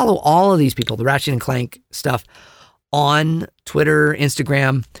 Follow all of these people, the Ratchet and Clank stuff, on Twitter,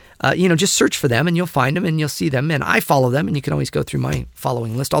 Instagram. Just search for them and you'll find them and you'll see them. And I follow them, and you can always go through my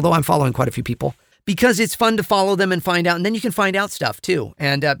following list, although I'm following quite a few people, because it's fun to follow them and find out. And then you can find out stuff too.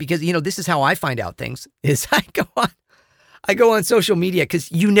 And because, this is how I find out things, is I go on social media, because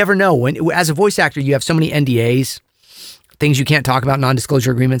you never know. When, as a voice actor, you have so many NDAs, things you can't talk about,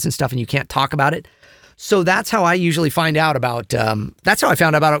 non-disclosure agreements and stuff, and you can't talk about it. So that's how I usually find out about, that's how I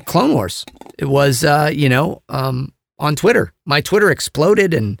found out about Clone Wars. It was, on Twitter. My Twitter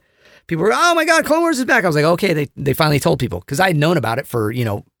exploded and people were, oh my God, Clone Wars is back. I was like, okay, they finally told people, because I had known about it for,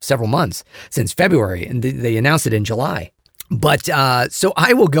 several months, since February, and they announced it in July. But so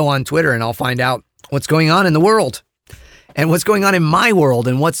I will go on Twitter and I'll find out what's going on in the world, and what's going on in my world,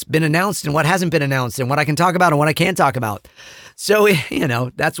 and what's been announced and what hasn't been announced, and what I can talk about and what I can't talk about. So,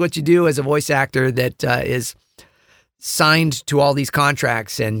 that's what you do as a voice actor that is signed to all these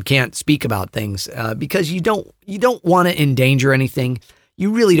contracts and can't speak about things, because you don't want to endanger anything.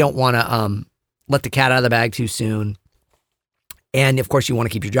 You really don't want to let the cat out of the bag too soon. And of course, you want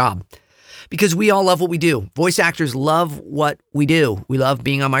to keep your job, because we all love what we do. Voice actors love what we do. We love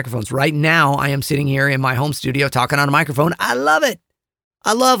being on microphones. Right now, I am sitting here in my home studio talking on a microphone. I love it.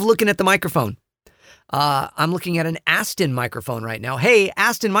 I love looking at the microphone. I'm looking at an Aston microphone right now. Hey,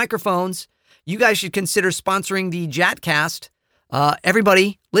 Aston microphones, you guys should consider sponsoring the Jatcast.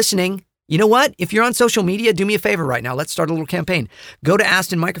 Everybody listening, you know what? If you're on social media, do me a favor right now. Let's start a little campaign. Go to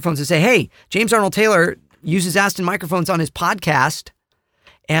Aston Microphones and say, hey, James Arnold Taylor uses Aston Microphones on his podcast,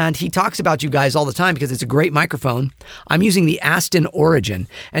 and he talks about you guys all the time because it's a great microphone. I'm using the Aston Origin,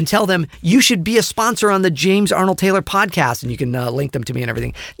 and tell them you should be a sponsor on the James Arnold Taylor podcast, and you can link them to me and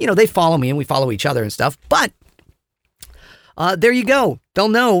everything. They follow me and we follow each other and stuff, but there you go. They'll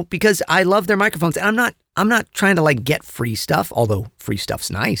know, because I love their microphones. And I'm not trying to get free stuff, although free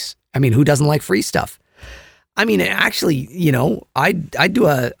stuff's nice. I mean, who doesn't like free stuff? I mean, actually, I'd do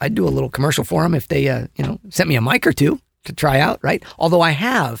a little commercial for them if they, sent me a mic or two to try out, right? Although I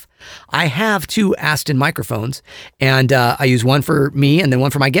have 2 Aston microphones, and I use one for me and then one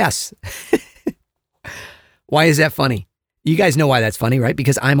for my guests. Why is that funny? You guys know why that's funny, right?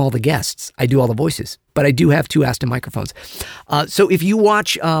 Because I'm all the guests. I do all the voices, but I do have 2 Aston microphones. So if you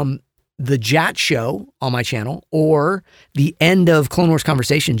watch the Jat show on my channel, or the end of Clone Wars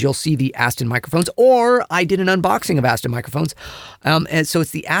Conversations, you'll see the Aston microphones, or I did an unboxing of Aston microphones. And so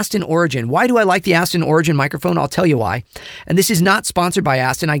it's the Aston Origin. Why do I like the Aston Origin microphone? I'll tell you why. And this is not sponsored by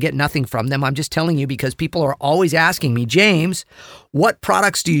Aston. I get nothing from them. I'm just telling you because people are always asking me, James, what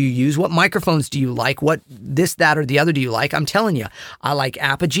products do you use? What microphones do you like? What this, that, or the other do you like? I'm telling you, I like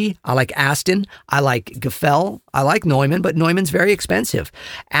Apogee. I like Aston. I like Gefell. I like Neumann, but Neumann's very expensive.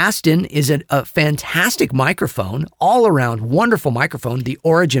 Aston is a fantastic microphone, all around wonderful microphone, the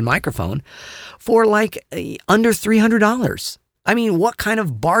Origin microphone, for under $300. I mean, what kind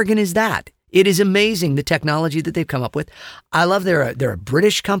of bargain is that? It is amazing the technology that they've come up with. I love they're a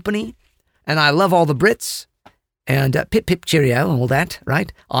British company, and I love all the Brits. And pip pip cheerio, all that,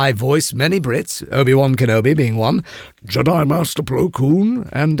 right? I voice many Brits, Obi-Wan Kenobi being one, Jedi Master Plo Koon,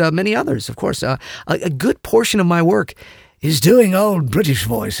 and many others, of course. A good portion of my work is doing old British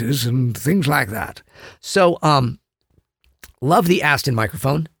voices and things like that. So, love the Aston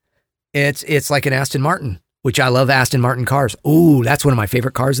microphone. It's like an Aston Martin, which I love Aston Martin cars. Ooh, that's one of my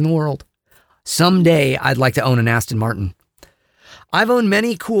favorite cars in the world. Someday I'd like to own an Aston Martin. I've owned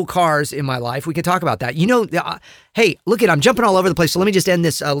many cool cars in my life. We can talk about that. Hey, look I'm jumping all over the place. So let me just end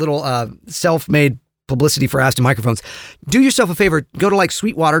this little self-made publicity for Aston microphones. Do yourself a favor. Go to like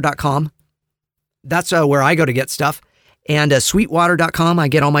sweetwater.com. That's where I go to get stuff. And sweetwater.com, I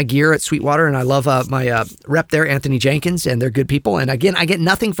get all my gear at Sweetwater, and I love my rep there, Anthony Jenkins, and they're good people. And again, I get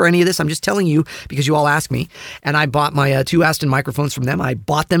nothing for any of this. I'm just telling you because you all ask me. And I bought my 2 Aston microphones from them. I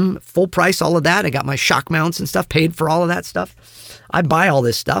bought them full price, all of that. I got my shock mounts and stuff, paid for all of that stuff. I buy all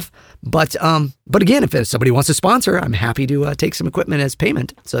this stuff. But again, if somebody wants to sponsor, I'm happy to take some equipment as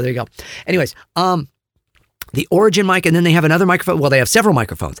payment. So there you go. Anyways, the Origin mic, and then they have another microphone. Well, they have several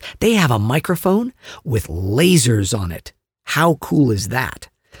microphones. They have a microphone with lasers on it. How cool is that?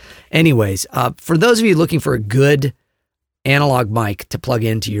 Anyways, for those of you looking for a good analog mic to plug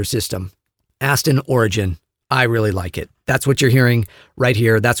into your system, Aston Origin, I really like it. That's what you're hearing right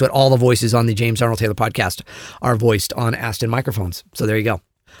here. That's what all the voices on the James Arnold Taylor podcast are voiced on Aston microphones. So there you go.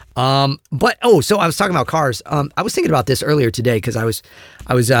 So I was talking about cars. I was thinking about this earlier today because I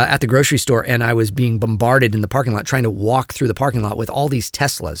was at the grocery store and I was being bombarded in the parking lot, trying to walk through the parking lot with all these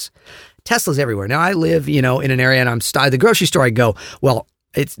Teslas everywhere. Now I live, in an area, and the grocery store I go. Well,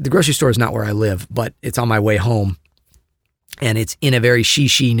 the grocery store is not where I live, but it's on my way home, and it's in a very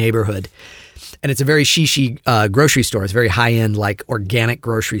she neighborhood, and it's a very she grocery store. It's a very high end, like organic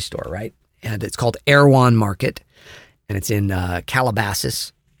grocery store, right? And it's called Erewhon Market, and it's in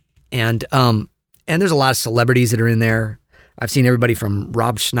Calabasas. And there's a lot of celebrities that are in there. I've seen everybody from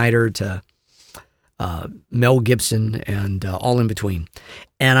Rob Schneider to Mel Gibson and all in between.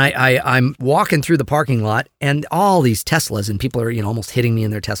 And I'm walking through the parking lot and all these Teslas, and people are almost hitting me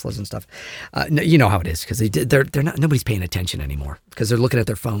in their Teslas and stuff. You know how it is because they're not, nobody's paying attention anymore because they're looking at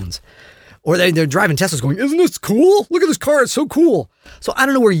their phones. Or they're driving Teslas going, isn't this cool? Look at this car. It's so cool. So I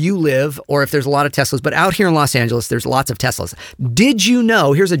don't know where you live or if there's a lot of Teslas, but out here in Los Angeles, there's lots of Teslas. Did you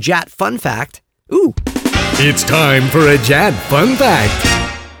know? Here's a JAT fun fact. Ooh. It's time for a JAT fun fact.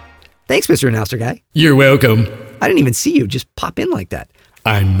 Thanks, Mr. Announcer Guy. You're welcome. I didn't even see you just pop in like that.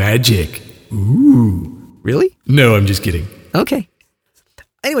 I'm magic. Ooh. Really? No, I'm just kidding. Okay.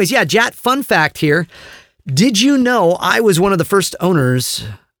 Anyways, yeah, JAT fun fact here. Did you know I was one of the first owners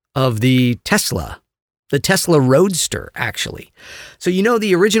of the Tesla Roadster, actually. So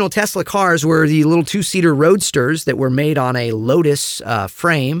the original Tesla cars were the little 2-seater Roadsters that were made on a Lotus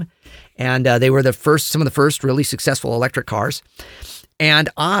frame, and they were some of the first really successful electric cars. And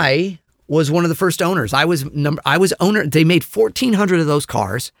I was one of the first owners. I was owner. They made 1,400 of those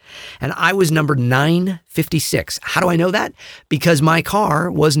cars, and I was number 956. How do I know that? Because my car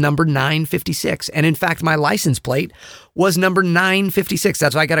was number 956, and in fact, my license plate was number 956.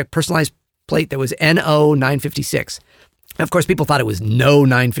 That's why I got a personalized plate that was NO 956. And of course, people thought it was No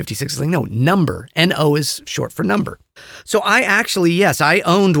 956. It's like, no, number. NO is short for number. So I actually, yes, I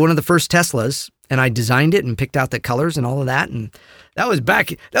owned one of the first Teslas, and I designed it and picked out the colors and all of that, and that was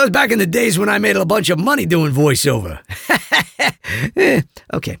back in the days when I made a bunch of money doing voiceover.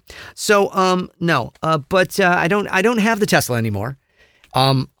 Okay. So no. But I don't have the Tesla anymore.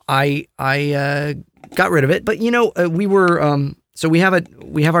 I got rid of it. But we were so we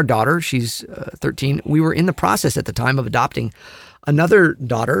have our daughter. She's 13. We were in the process at the time of adopting another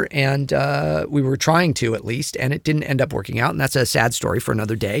daughter, and we were trying to, at least, and it didn't end up working out, and that's a sad story for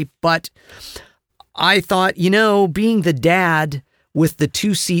another day. But I thought, being the dad with the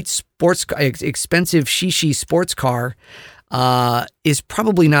 2-seat sports expensive shishi sports car is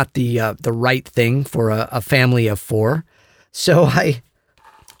probably not the right thing for a family of 4. So I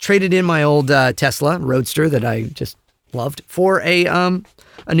traded in my old Tesla Roadster that I just loved for a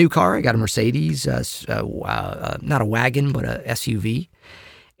new car. I got a Mercedes, not a wagon, but a SUV.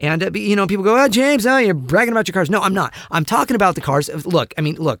 And people go, "Oh, James, you're bragging about your cars." No, I'm not. I'm talking about the cars. Look.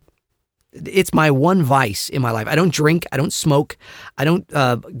 It's my one vice in my life. I don't drink. I don't smoke. I don't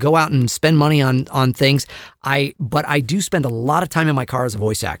go out and spend money on things. But I do spend a lot of time in my car as a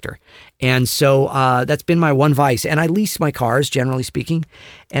voice actor. And so that's been my one vice. And I lease my cars, generally speaking.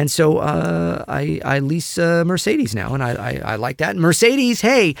 And so I lease Mercedes now. And I like that. Mercedes,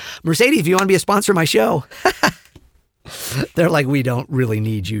 hey, Mercedes, if you want to be a sponsor of my show. They're like, we don't really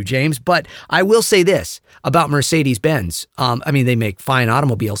need you, James. But I will say this about Mercedes-Benz. They make fine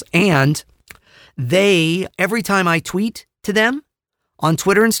automobiles, and every time I tweet to them on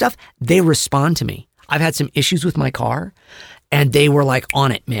Twitter and stuff, they respond to me. I've had some issues with my car, and they were like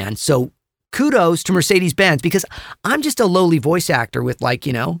on it, man. So kudos to Mercedes-Benz, because I'm just a lowly voice actor with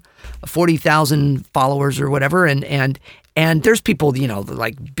 40,000 followers or whatever. And there's people,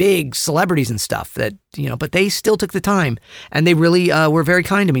 like big celebrities and stuff that, but they still took the time, and they really were very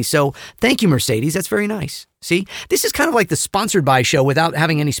kind to me. So thank you, Mercedes. That's very nice. See, this is kind of like the sponsored by show without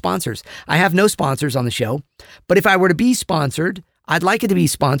having any sponsors. I have no sponsors on the show, but if I were to be sponsored, I'd like it to be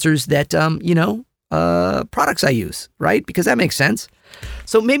sponsors that, products I use, right? Because that makes sense.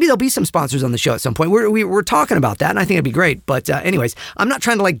 So maybe there'll be some sponsors on the show at some point. We're talking about that, and I think it'd be great. But anyways, I'm not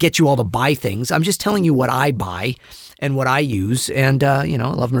trying to get you all to buy things. I'm just telling you what I buy and what I use. And, I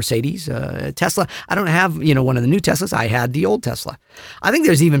love Mercedes, Tesla. I don't have, one of the new Teslas. I had the old Tesla. I think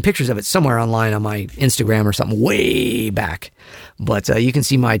there's even pictures of it somewhere online on my Instagram or something way back. But you can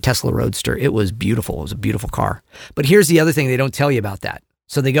see my Tesla Roadster. It was beautiful. It was a beautiful car. But here's the other thing they don't tell you about that.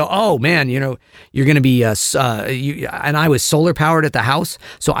 So they go, oh man, you're going to be, and I was solar powered at the house.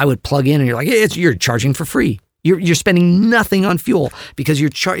 So I would plug in, and you're like, hey, you're charging for free. You're spending nothing on fuel because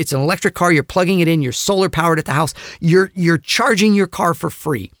it's an electric car. You're plugging it in. You're solar powered at the house. You're charging your car for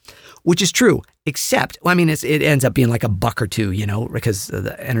free, which is true. Except, it ends up being like $1 or $2, because of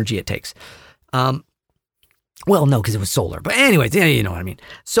the energy it takes. Well, no, because it was solar. But anyways, you know what I mean.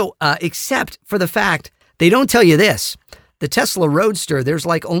 So, except for the fact they don't tell you this. The Tesla Roadster, there's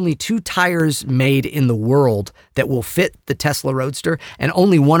only 2 tires made in the world that will fit the Tesla Roadster, and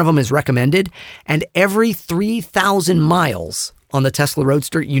only one of them is recommended. And every 3,000 miles on the Tesla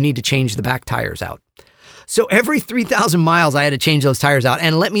Roadster, you need to change the back tires out. So every 3,000 miles, I had to change those tires out.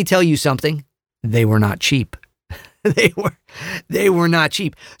 And let me tell you something, they were not cheap. They were not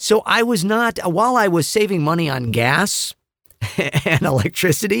cheap. So while I was saving money on gas and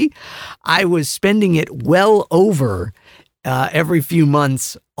electricity, I was spending it well over every few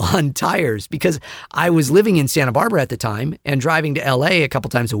months on tires, because I was living in Santa Barbara at the time and driving to LA a couple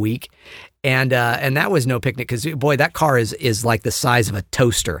times a week. And that was no picnic, because boy, that car is like the size of a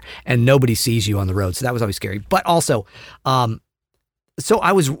toaster, and nobody sees you on the road. So that was always scary. But also, so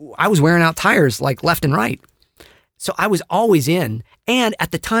I was wearing out tires left and right. So I was always in. And at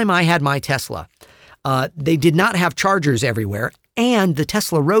the time I had my Tesla, they did not have chargers everywhere. And the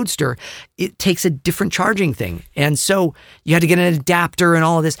Tesla Roadster, it takes a different charging thing. And so you had to get an adapter and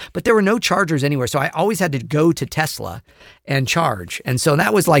all of this, but there were no chargers anywhere. So I always had to go to Tesla and charge. And so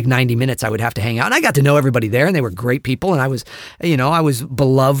that was 90 minutes I would have to hang out. And I got to know everybody there, and they were great people. And I was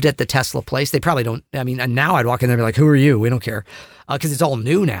beloved at the Tesla place. They probably don't, and now I'd walk in there and be like, who are you? We don't care. Because it's all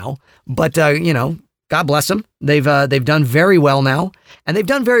new now. But, God bless them. They've done very well now, and they've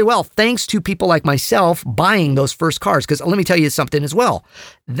done very well thanks to people like myself buying those first cars. Because let me tell you something as well.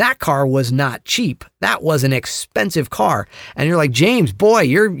 That car was not cheap. That was an expensive car. And you're like, James, boy,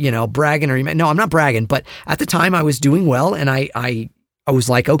 you're bragging. No, I'm not bragging. But at the time, I was doing well, and I was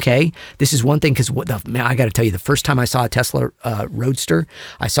like, okay, this is one thing. Because I got to tell you, the first time I saw a Tesla Roadster,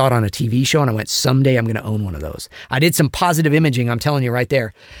 I saw it on a TV show, and I went, someday I'm going to own one of those. I did some positive imaging, I'm telling you right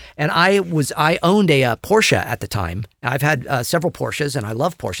there. And I owned a Porsche at the time. I've had several Porsches, and I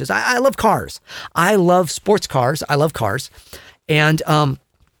love Porsches. I love cars. I love sports cars. I love cars. And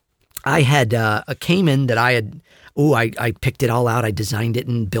I had a Cayman that I picked it all out. I designed it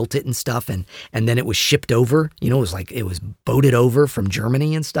and built it and stuff. And then it was shipped over, it was boated over from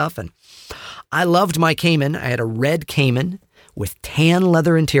Germany and stuff. And I loved my Cayman. I had a red Cayman with tan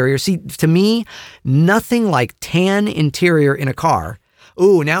leather interior. See, to me, nothing like tan interior in a car.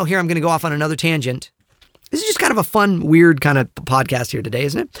 Ooh, now here I'm going to go off on another tangent. This is just kind of a fun, weird kind of podcast here today,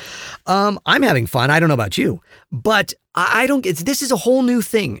 isn't it? I'm having fun. I don't know about you, but this is a whole new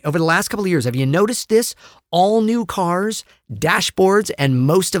thing over the last couple of years. Have you noticed this? All new cars, dashboards, and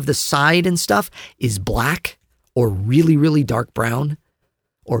most of the side and stuff is black or really, really dark brown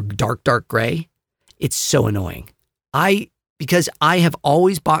or dark gray. It's so annoying. Because I have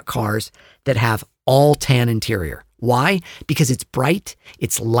always bought cars that have all tan interior. Why? Because it's bright,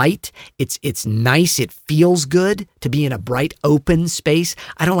 it's light, it's nice, it feels good to be in a bright open space.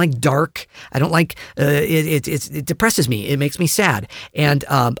 I don't like dark. I don't like it depresses me. It makes me sad. And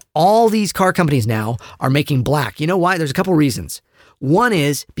all these car companies now are making black. You know why? There's a couple reasons. One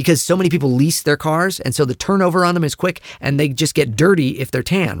is because so many people lease their cars, and so the turnover on them is quick, and they just get dirty if they're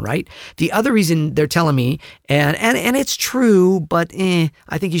tan, right? The other reason they're telling me, and it's true, but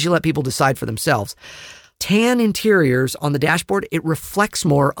I think you should let people decide for themselves. Tan interiors on the dashboard, it reflects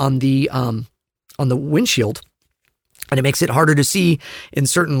more on the windshield, And it makes it harder to see in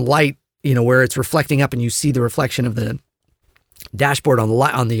certain light, where it's reflecting up and you see the reflection of the dashboard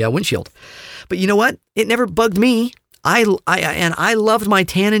on the windshield. But you know what? It never bugged me. I loved my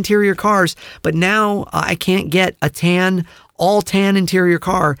tan interior cars, but now I can't get a all tan interior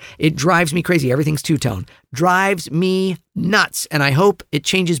car. It drives me crazy. Everything's two-tone. Drives me nuts. And I hope it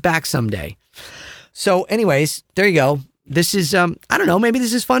changes back someday. So anyways, there you go. This is, I don't know, maybe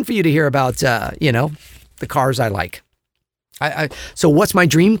this is fun for you to hear about, the cars I like. So what's my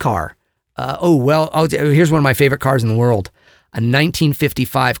dream car? Here's one of my favorite cars in the world. A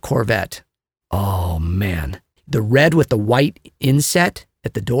 1955 Corvette. Oh man. The red with the white inset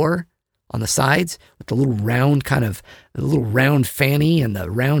at the door on the sides with the little round fanny and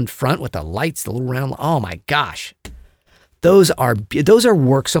the round front with the lights, the little round. Oh my gosh. Those are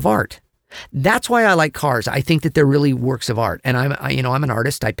works of art. That's why I like cars. I think that they're really works of art. And I'm an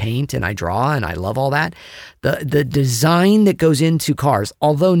artist. I paint and I draw and I love all that. The design that goes into cars,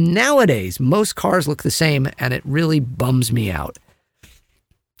 although nowadays most cars look the same and it really bums me out.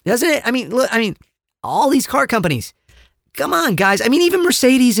 Doesn't it? Look, all these car companies, come on, guys. Even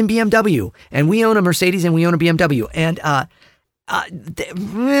Mercedes and BMW, and we own a Mercedes and we own a BMW, and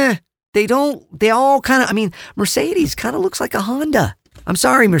Mercedes kind of looks like a Honda. I'm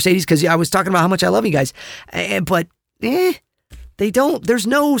sorry, Mercedes, because I was talking about how much I love you guys, but they don't. There's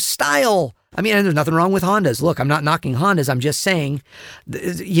no style. And there's nothing wrong with Hondas. Look, I'm not knocking Hondas. I'm just saying,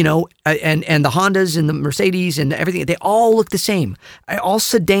 and the Hondas and the Mercedes and everything, they all look the same. All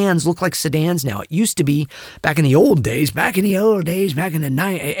sedans look like sedans now. It used to be back in the old days, back in the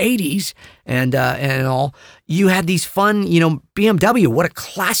 80s and all, you had these fun, BMW, what a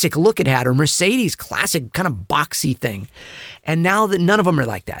classic look it had, or Mercedes, classic kind of boxy thing. And now that none of them are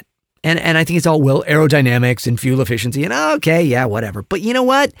like that. And I think it's all aerodynamics and fuel efficiency and okay, yeah, whatever. But you know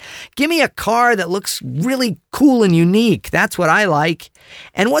what? Give me a car that looks really cool and unique. That's what I like.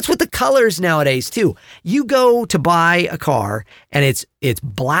 And what's with the colors nowadays too? You go to buy a car and it's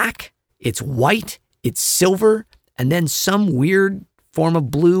black, it's white, it's silver, and then some weird form of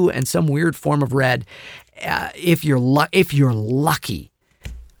blue and some weird form of red. If you're lucky.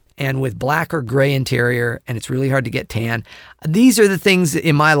 And with black or gray interior, and it's really hard to get tan. These are the things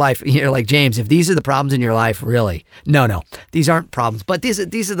in my life. You're like, James, if these are the problems in your life, really? No, these aren't problems. But these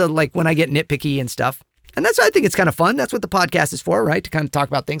are the, like, when I get nitpicky and stuff. And that's why I think it's kind of fun. That's what the podcast is for, right? To kind of talk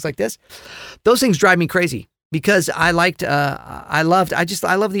about things like this. Those things drive me crazy because I love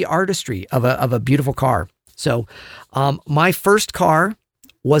the artistry of a beautiful car. So my first car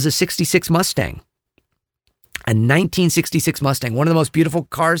was a 66 Mustang. A 1966 Mustang, one of the most beautiful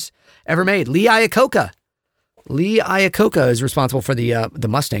cars ever made. Lee Iacocca. Lee Iacocca is responsible for the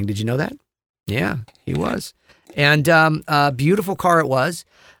Mustang. Did you know that? Yeah, he was. And a beautiful car it was.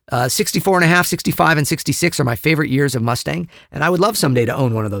 64 and a half, 65, and 66 are my favorite years of Mustang. And I would love someday to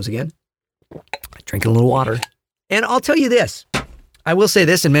own one of those again. Drinking a little water. And I'll tell you this. I will say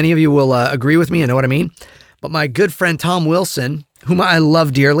this, and many of you will agree with me and know what I mean. But my good friend Tom Wilson, whom I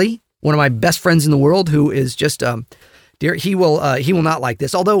love dearly, one of my best friends in the world, who is just dear. He will not like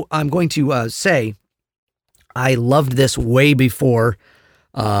this. Although I'm going to say, I loved this way before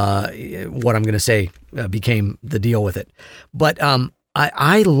what I'm going to say became the deal with it. But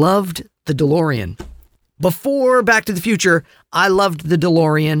I loved the DeLorean before Back to the Future. I loved the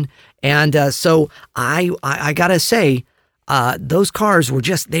DeLorean, and so I gotta say, those cars were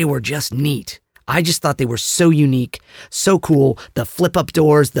just neat. I just thought they were so unique, so cool. The flip-up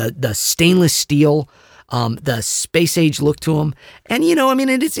doors, the stainless steel, the space age look to them. And,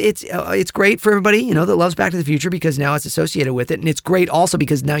 it's great for everybody, that loves Back to the Future because now it's associated with it. And it's great also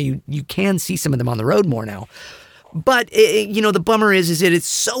because now you can see some of them on the road more now. But, the bummer is that it's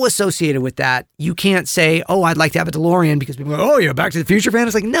so associated with that. You can't say, oh, I'd like to have a DeLorean because people go, oh, you're a Back to the Future fan?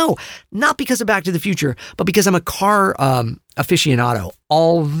 It's like, no, not because of Back to the Future, but because I'm a car aficionado.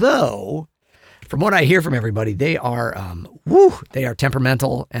 Although, from what I hear from everybody, they are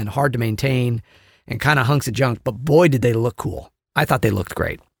temperamental and hard to maintain and kind of hunks of junk. But boy, did they look cool. I thought they looked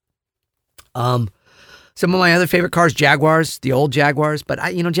great. Some of my other favorite cars, Jaguars, the old Jaguars. But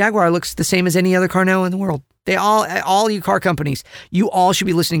Jaguar looks the same as any other car now in the world. They all you car companies, you all should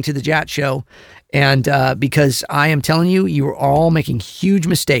be listening to the Jat Show. And because I am telling you, you are all making huge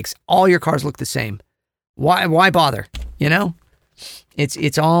mistakes. All your cars look the same. Why bother?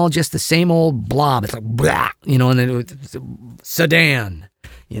 It's all just the same old blob. It's like blah, and then it's sedan,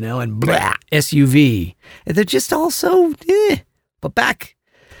 and blah, SUV. They're just all so. But back,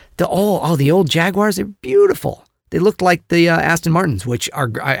 the old Jaguars, they're beautiful. They looked like the Aston Martins, which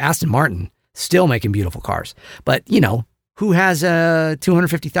are Aston Martin still making beautiful cars. But who has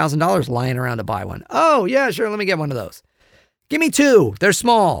 $250,000 lying around to buy one? Oh, yeah, sure. Let me get one of those. Give me 2. They're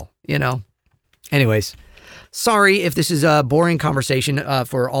small, Anyways, sorry if this is a boring conversation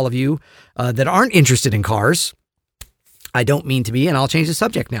for all of you that aren't interested in cars. I don't mean to be, and I'll change the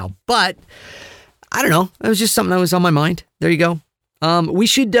subject now. But I don't know. It was just something that was on my mind. There you go. We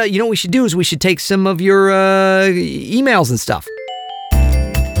should, what we should do is we should take some of your emails and stuff.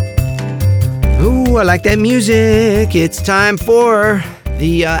 Ooh, I like that music. It's time for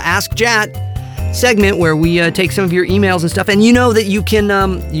the Ask Jat segment where we take some of your emails and stuff. And you know that you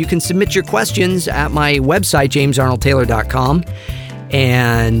can submit your questions at my website, jamesarnoldtaylor.com.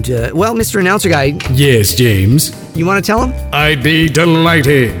 And, Mr. Announcer Guy. Yes, James. You want to tell him? I'd be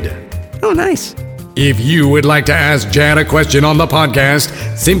delighted. Oh, nice. If you would like to ask Jat a question on the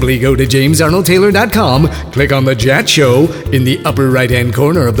podcast, simply go to jamesarnoldtaylor.com, click on the Jat Show in the upper right-hand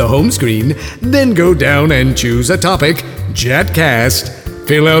corner of the home screen, then go down and choose a topic, Jatcast,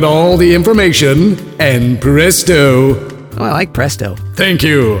 fill out all the information, and presto. Oh, I like presto. Thank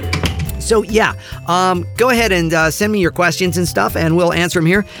you. So, yeah, go ahead and send me your questions and stuff, and we'll answer them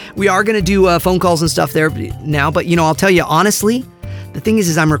here. We are going to do phone calls and stuff there now, but, I'll tell you honestly, the thing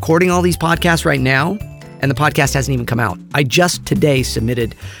is I'm recording all these podcasts right now, and the podcast hasn't even come out. I just today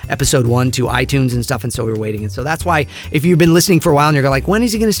submitted episode 1 to iTunes and stuff, and so we're waiting. And so that's why if you've been listening for a while and you're like, when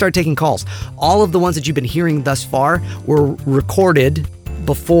is he going to start taking calls? All of the ones that you've been hearing thus far were recorded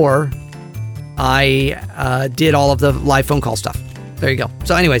before I did all of the live phone call stuff. There you go.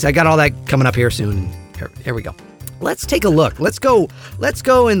 So anyways, I got all that coming up here soon. Here we go. Let's take a look. Let's go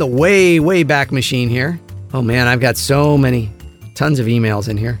in the way, way back machine here. Oh man, I've got so many. Tons of emails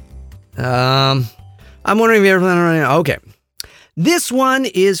in here. I'm wondering if you ever plan on running. Okay. This one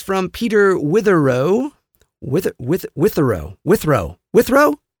is from Peter Witherow. Withrow.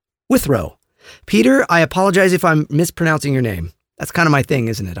 Peter, I apologize if I'm mispronouncing your name. That's kind of my thing,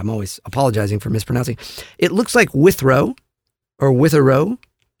 isn't it? I'm always apologizing for mispronouncing. It looks like Withrow from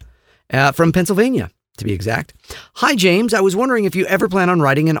Pennsylvania, to be exact. Hi, James. I was wondering if you ever plan on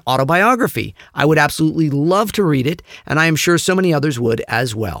writing an autobiography. I would absolutely love to read it, and I am sure so many others would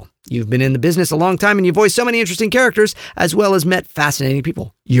as well. You've been in the business a long time, and you've voiced so many interesting characters, as well as met fascinating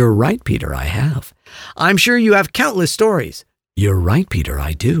people. You're right, Peter, I have. I'm sure you have countless stories. You're right, Peter,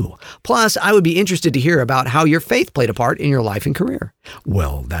 I do. Plus, I would be interested to hear about how your faith played a part in your life and career.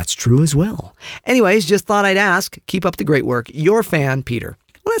 Well, that's true as well. Anyways, just thought I'd ask. Keep up the great work. Your fan, Peter.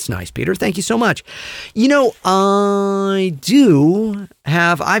 Well, that's nice, Peter. Thank you so much. I do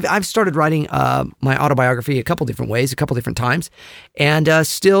have, I've started writing my autobiography a couple different ways, a couple different times. And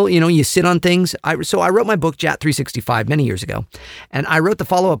still, you sit on things. So I wrote my book, Jat 365, many years ago. And I wrote the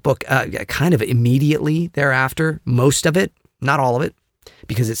follow-up book kind of immediately thereafter, most of it, not all of it,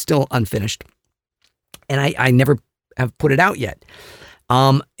 because it's still unfinished. And I never have put it out yet.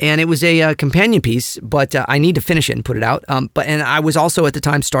 And it was a companion piece, but I need to finish it and put it out. And I was also at the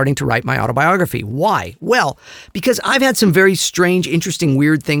time starting to write my autobiography. Why? Well, because I've had some very strange, interesting,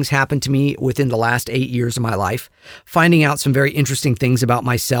 weird things happen to me within the last 8 years of my life, finding out some very interesting things about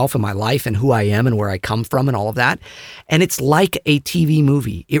myself and my life and who I am and where I come from and all of that. And it's like a TV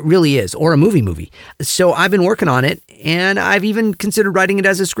movie. It really is, or a movie. So I've been working on it, and I've even considered writing it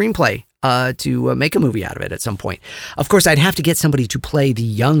as a screenplay. To make a movie out of it at some point. Of course, I'd have to get somebody to play the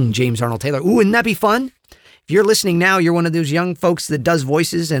young James Arnold Taylor. Ooh, wouldn't that be fun? If you're listening now, you're one of those young folks that does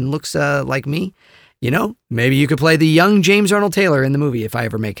voices and looks like me. Maybe you could play the young James Arnold Taylor in the movie if I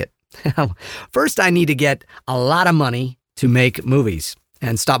ever make it. First, I need to get a lot of money to make movies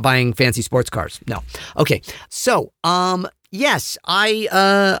and stop buying fancy sports cars. No. Okay. So, yes,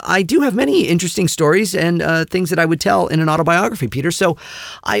 I do have many interesting stories and things that I would tell in an autobiography, Peter. So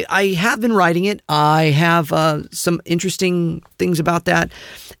I have been writing it. I have some interesting things about that.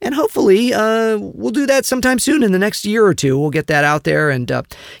 And hopefully we'll do that sometime soon in the next year or two. We'll get that out there. And,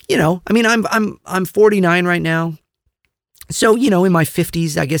 I'm 49 right now. So, in my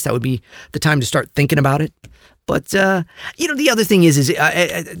 50s, I guess that would be the time to start thinking about it. But, the other thing is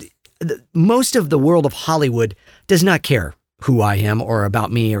most of the world of Hollywood does not care who I am or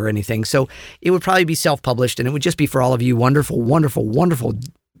about me or anything. So it would probably be self-published, and it would just be for all of you wonderful, wonderful, wonderful,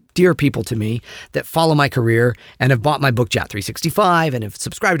 dear people to me that follow my career and have bought my book, Jat 365, and have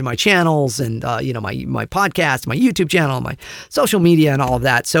subscribed to my channels and, my podcast, my YouTube channel, my social media and all of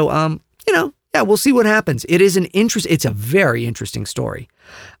that. So, we'll see what happens. It's a very interesting story.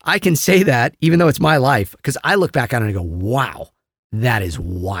 I can say that even though it's my life, because I look back on it and go, wow, that is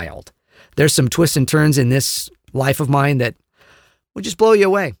wild. There's some twists and turns in this life of mine that will just blow you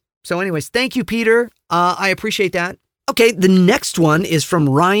away. So anyways, thank you, Peter. I appreciate that. Okay, the next one is from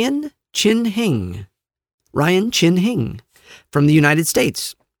Ryan Chin Hing. from the United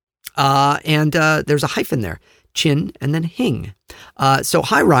States. And there's a hyphen there, Chin and then Hing. So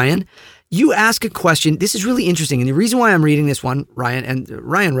hi, Ryan. You ask a question. This is really interesting. And the reason why I'm reading this one, Ryan, and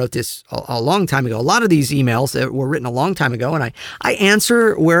Ryan wrote this a long time ago. A lot of these emails that were written a long time ago, and I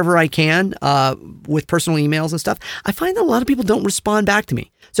answer wherever I can with personal emails and stuff. I find that a lot of people don't respond back to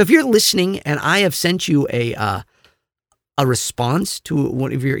me. So if you're listening and I have sent you a response to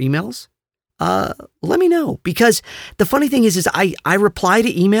one of your emails, let me know. Because the funny thing is I reply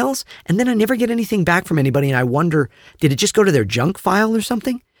to emails and then I never get anything back from anybody. And I wonder, did it just go to their junk file or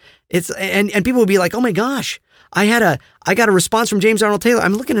something? And people would be like, oh my gosh, I got a response from James Arnold Taylor.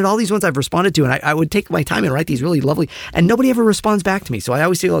 I'm looking at all these ones I've responded to, and I would take my time and write these really lovely, and nobody ever responds back to me. So I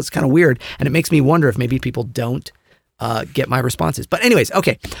always feel it's kind of weird, and it makes me wonder if maybe people don't get my responses. But anyways,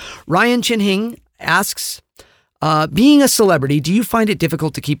 okay. Ryan Chin-Hing asks, being a celebrity, do you find it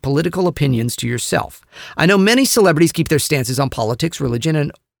difficult to keep political opinions to yourself? I know many celebrities keep their stances on politics, religion,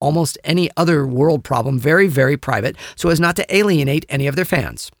 and almost any other world problem very, very private so as not to alienate any of their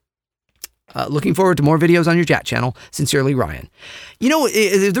fans. Looking forward to more videos on your chat channel. Sincerely, Ryan. You know,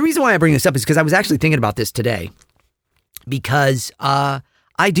 the reason why I bring this up is because I was actually thinking about this today because I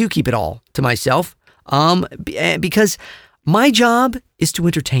do keep it all to myself because my job is to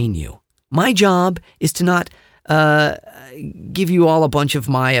entertain you. My job is to not give you all a bunch of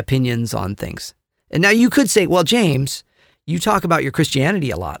my opinions on things. And now you could say, well, James, you talk about your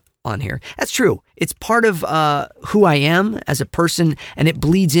Christianity a lot on here. That's true. It's part of who I am as a person, and it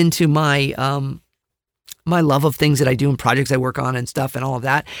bleeds into my my love of things that I do and projects I work on and stuff and all of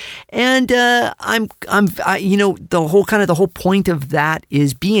that. And I'm you know, the whole point of that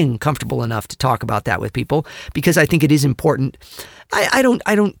is being comfortable enough to talk about that with people because I think it is important. I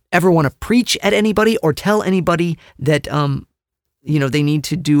don't ever want to preach at anybody or tell anybody that you know, they need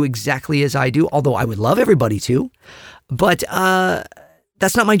to do exactly as I do, although I would love everybody to. But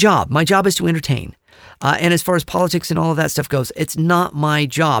that's not my job. My job is to entertain. And as far as politics and all of that stuff goes, it's not my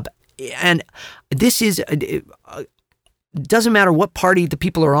job. And this is, doesn't matter what party the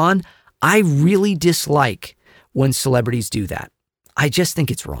people are on. I really dislike when celebrities do that. I just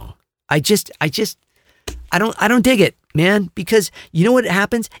think it's wrong. I don't dig it, man, because you know what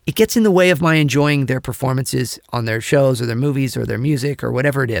happens? It gets in the way of my enjoying their performances on their shows or their movies or their music or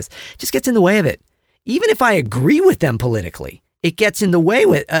whatever it is. It just gets in the way of it. Even if I agree with them politically, it gets in the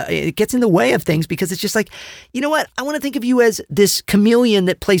way of things because it's just like, you know what? I want to think of you as this chameleon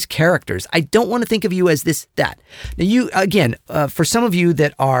that plays characters. I don't want to think of you as this, that. Now you, again, for some of you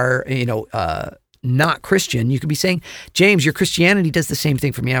that are, you know, not Christian, you could be saying, James, your Christianity does the same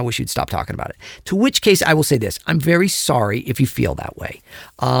thing for me. I wish you'd stop talking about it. To which case I will say this, I'm very sorry if you feel that way.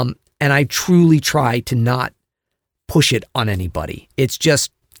 And I truly try to not push it on anybody. It's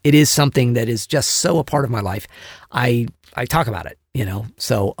just, it is something that is just so a part of my life. I talk about it, you know,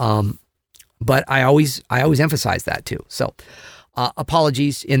 so, but I always emphasize that too. So,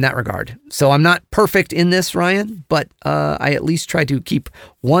 apologies in that regard. So I'm not perfect in this, Ryan, but, I at least try to keep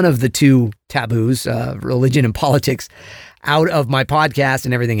one of the two taboos, religion and politics out of my podcast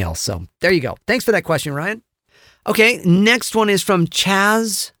and everything else. So there you go. Thanks for that question, Ryan. Okay. Next one is from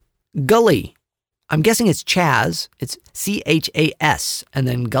Chaz Gully. I'm guessing it's Chaz. It's Chas and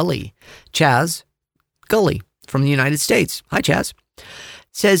then Gully. Chaz Gully from the United States. Hi, Chaz.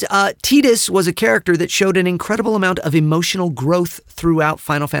 Says, Tidus was a character that showed an incredible amount of emotional growth throughout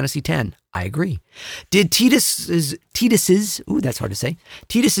Final Fantasy X. I agree. Did Tidus's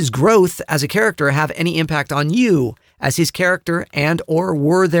growth as a character have any impact on you as his character, and or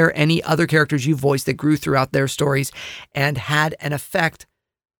were there any other characters you voiced that grew throughout their stories and had an effect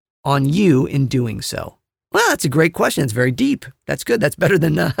on you in doing so? Well, that's a great question. It's very deep. That's good. That's better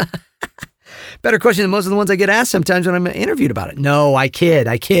than better question than most of the ones I get asked sometimes when I'm interviewed about it. No, I kid.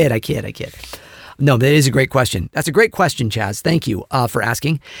 No, that is a great question. That's a great question, Chaz. Thank you for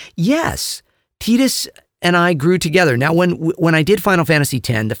asking. Yes, Tidus and I grew together. Now, when I did Final Fantasy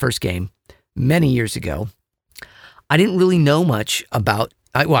X, the first game, many years ago, I didn't really know much about,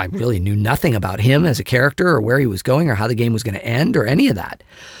 I really knew nothing about him as a character or where he was going or how the game was going to end or any of that.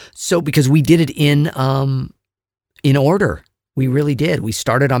 So, because we did it in order. We really did. We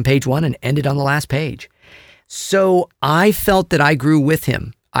started on page 1 and ended on the last page. So I felt that I grew with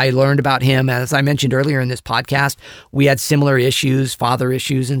him. I learned about him. As I mentioned earlier in this podcast, we had similar issues, father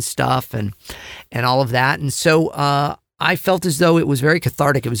issues and stuff and all of that. And so I felt as though it was very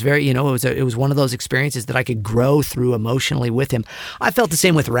cathartic. It was very, it was one of those experiences that I could grow through emotionally with him. I felt the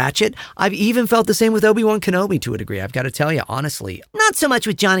same with Ratchet. I've even felt the same with Obi-Wan Kenobi to a degree. I've got to tell you, honestly. Not so much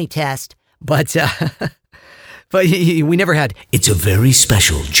with Johnny Test, but... But we never had, it's a very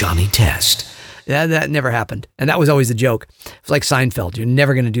special Johnny Test. That never happened. And that was always the joke. It's like Seinfeld. You're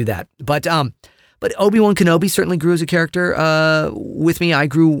never going to do that. But Obi-Wan Kenobi certainly grew as a character with me. I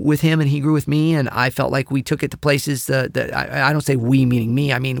grew with him and he grew with me. And I felt like we took it to places that I don't say we meaning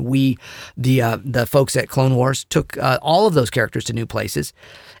me. I mean, we, the folks at Clone Wars, took all of those characters to new places.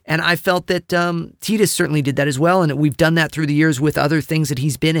 And I felt that Titus certainly did that as well. And we've done that through the years with other things that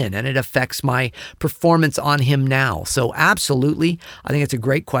he's been in. And it affects my performance on him now. So absolutely, I think it's a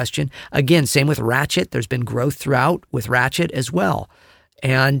great question. Again, same with Ratchet. There's been growth throughout with Ratchet as well.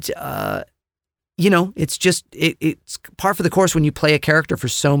 And, it's just, it's par for the course when you play a character for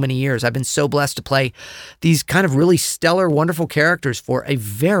so many years. I've been so blessed to play these kind of really stellar, wonderful characters for a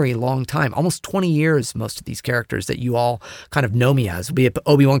very long time, almost 20 years, most of these characters that you all kind of know me as, be it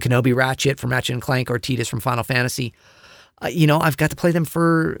Obi-Wan Kenobi, Ratchet from Ratchet and Clank, or Titus from Final Fantasy. I've got to play them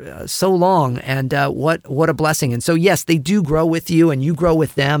for so long, and what a blessing. And so, yes, they do grow with you, and you grow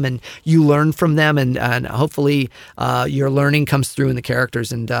with them, and you learn from them, and hopefully your learning comes through in the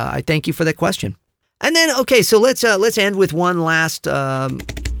characters. And I thank you for that question. And then, okay, so let's end with one last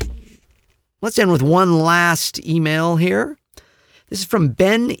email here. This is from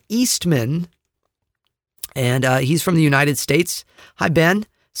Ben Eastman, and he's from the United States. Hi, Ben.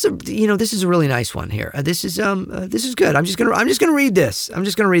 So, this is a really nice one here. This is good. I'm just gonna read this. I'm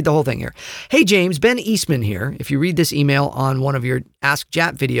just gonna read the whole thing here. Hey, James, Ben Eastman here. If you read this email on one of your Ask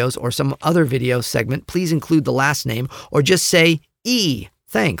Jap videos or some other video segment, please include the last name or just say E.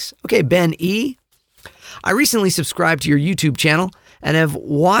 Thanks. Okay, Ben E. I recently subscribed to your YouTube channel and have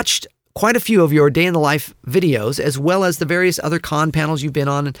watched quite a few of your day in the life videos, as well as the various other con panels you've been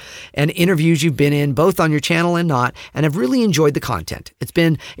on and interviews you've been in, both on your channel and not, and have really enjoyed the content. It's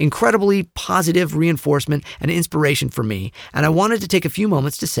been incredibly positive reinforcement and inspiration for me, and I wanted to take a few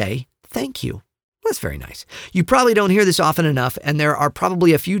moments to say thank you. That's very nice. You probably don't hear this often enough, and there are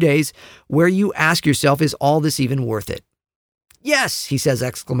probably a few days where you ask yourself, is all this even worth it? Yes, he says,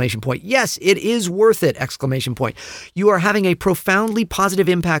 exclamation point. Yes, it is worth it, exclamation point. You are having a profoundly positive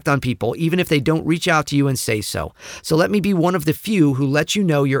impact on people, even if they don't reach out to you and say so. So let me be one of the few who let you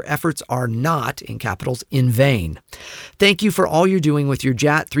know your efforts are not, in capitals, in vain. Thank you for all you're doing with your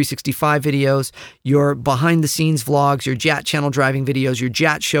JAT 365 videos, your behind-the-scenes vlogs, your JAT channel driving videos, your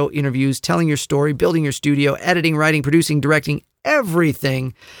JAT show interviews, telling your story, building your studio, editing, writing, producing, directing,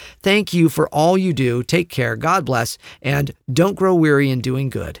 everything. Thank you for all you do. Take care. God bless. And don't grow weary in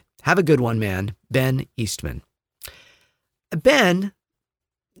doing good. Have a good one, man. Ben Eastman. Ben,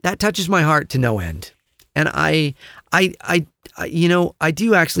 that touches my heart to no end. And I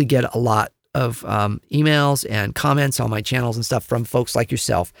do actually get a lot of emails and comments on my channels and stuff from folks like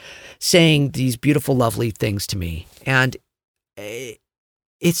yourself saying these beautiful, lovely things to me. And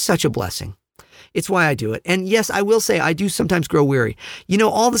it's such a blessing. It's why I do it. And yes, I will say I do sometimes grow weary.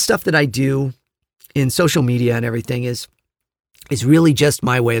 All the stuff that I do in social media and everything is really just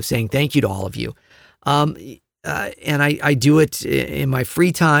my way of saying thank you to all of you. And I do it in my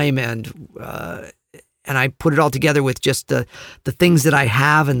free time, and I put it all together with just the things that I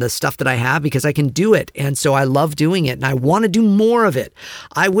have and the stuff that I have because I can do it. And so I love doing it and I want to do more of it.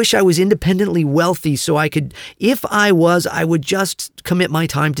 I wish I was independently wealthy so I could, if I was, I would just commit my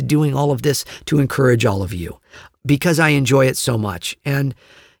time to doing all of this to encourage all of you because I enjoy it so much. And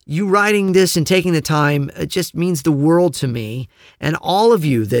you writing this and taking the time, it just means the world to me. And all of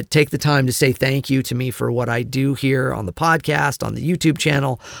you that take the time to say thank you to me for what I do here on the podcast, on the YouTube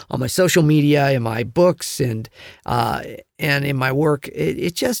channel, on my social media, in my books, and in my work,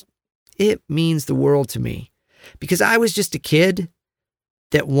 it means the world to me. Because I was just a kid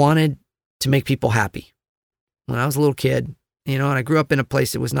that wanted to make people happy. When I was a little kid, and I grew up in a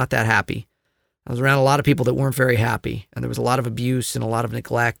place that was not that happy. I was around a lot of people that weren't very happy, and there was a lot of abuse and a lot of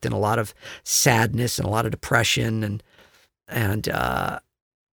neglect and a lot of sadness and a lot of depression, and I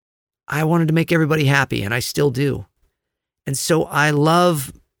wanted to make everybody happy, and I still do. And so I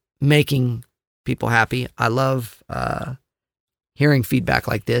love making people happy. I love hearing feedback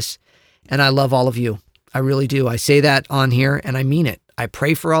like this, and I love all of you. I really do. I say that on here, and I mean it. I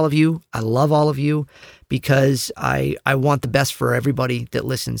pray for all of you. I love all of you because I want the best for everybody that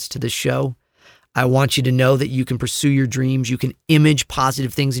listens to this show. I want you to know that you can pursue your dreams. You can image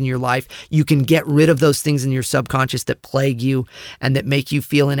positive things in your life. You can get rid of those things in your subconscious that plague you and that make you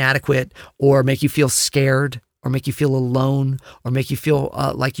feel inadequate or make you feel scared or make you feel alone or make you feel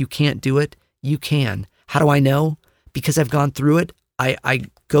like you can't do it. You can. How do I know? Because I've gone through it. I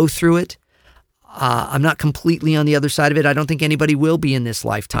go through it. I'm not completely on the other side of it. I don't think anybody will be in this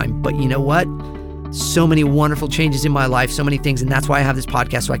lifetime. But you know what? so many wonderful changes in my life, so many things. And that's why I have this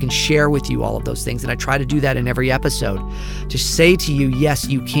podcast, so I can share with you all of those things. And I try to do that in every episode, to say to you, yes,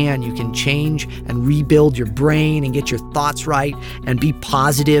 you can change and rebuild your brain and get your thoughts right and be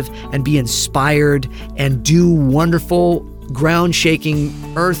positive and be inspired and do wonderful, ground-shaking,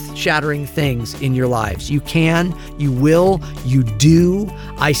 earth-shattering things in your lives. You can, you will, you do.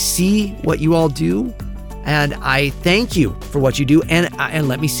 I see what you all do. And I thank you for what you do. And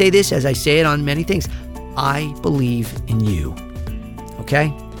let me say this, as I say it on many things, I believe in you.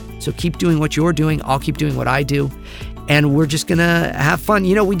 Okay? So keep doing what you're doing. I'll keep doing what I do. And we're just gonna have fun.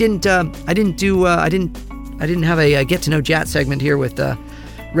 You know, I didn't have a get to know Jat segment here with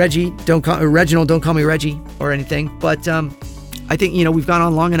Reginald, don't call me Reggie or anything. But I think, we've gone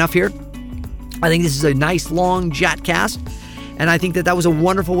on long enough here. I think this is a nice long Jatcast. And I think that was a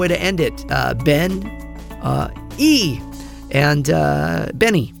wonderful way to end it. Ben, E, and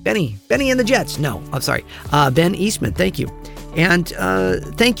Benny and the Jets. No, I'm sorry. Ben Eastman, thank you. And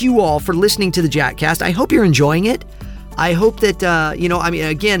thank you all for listening to the Jatcast. I hope you're enjoying it. I hope that,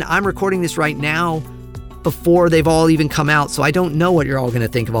 again, I'm recording this right now before they've all even come out, so I don't know what you're all going to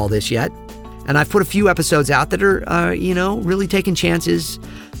think of all this yet. And I've put a few episodes out that are, really taking chances,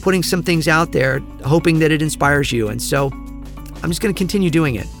 putting some things out there, hoping that it inspires you. And so I'm just going to continue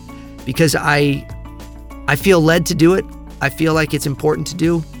doing it because I feel led to do it. I feel like it's important to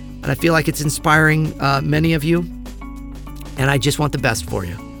do, and I feel like it's inspiring many of you, and I just want the best for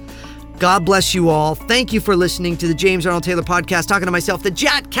you. God bless you all. Thank you for listening to the James Arnold Taylor Podcast, talking to myself, the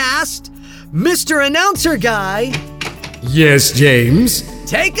Jatcast. Mr. Announcer Guy. Yes, James?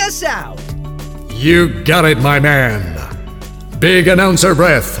 Take us out. You got it, my man. Big announcer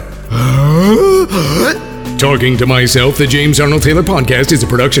breath. Talking to Myself, the James Arnold Taylor Podcast is a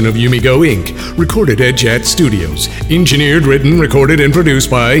production of Yumigo Inc., recorded at Jat Studios. Engineered, written, recorded, and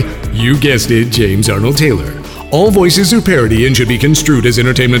produced by, you guessed it, James Arnold Taylor. All voices are parody and should be construed as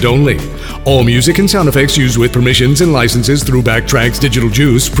entertainment only. All music and sound effects used with permissions and licenses through Backtracks, Digital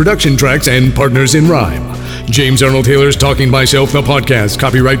Juice, Production Tracks, and Partners in Rhyme. James Arnold Taylor's Talking to Myself, the podcast.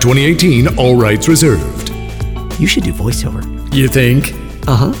 Copyright 2018, all rights reserved. You should do voiceover. You think?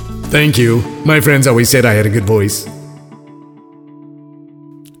 Uh-huh. Thank you. My friends always said I had a good voice.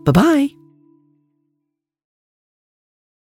 Bye-bye.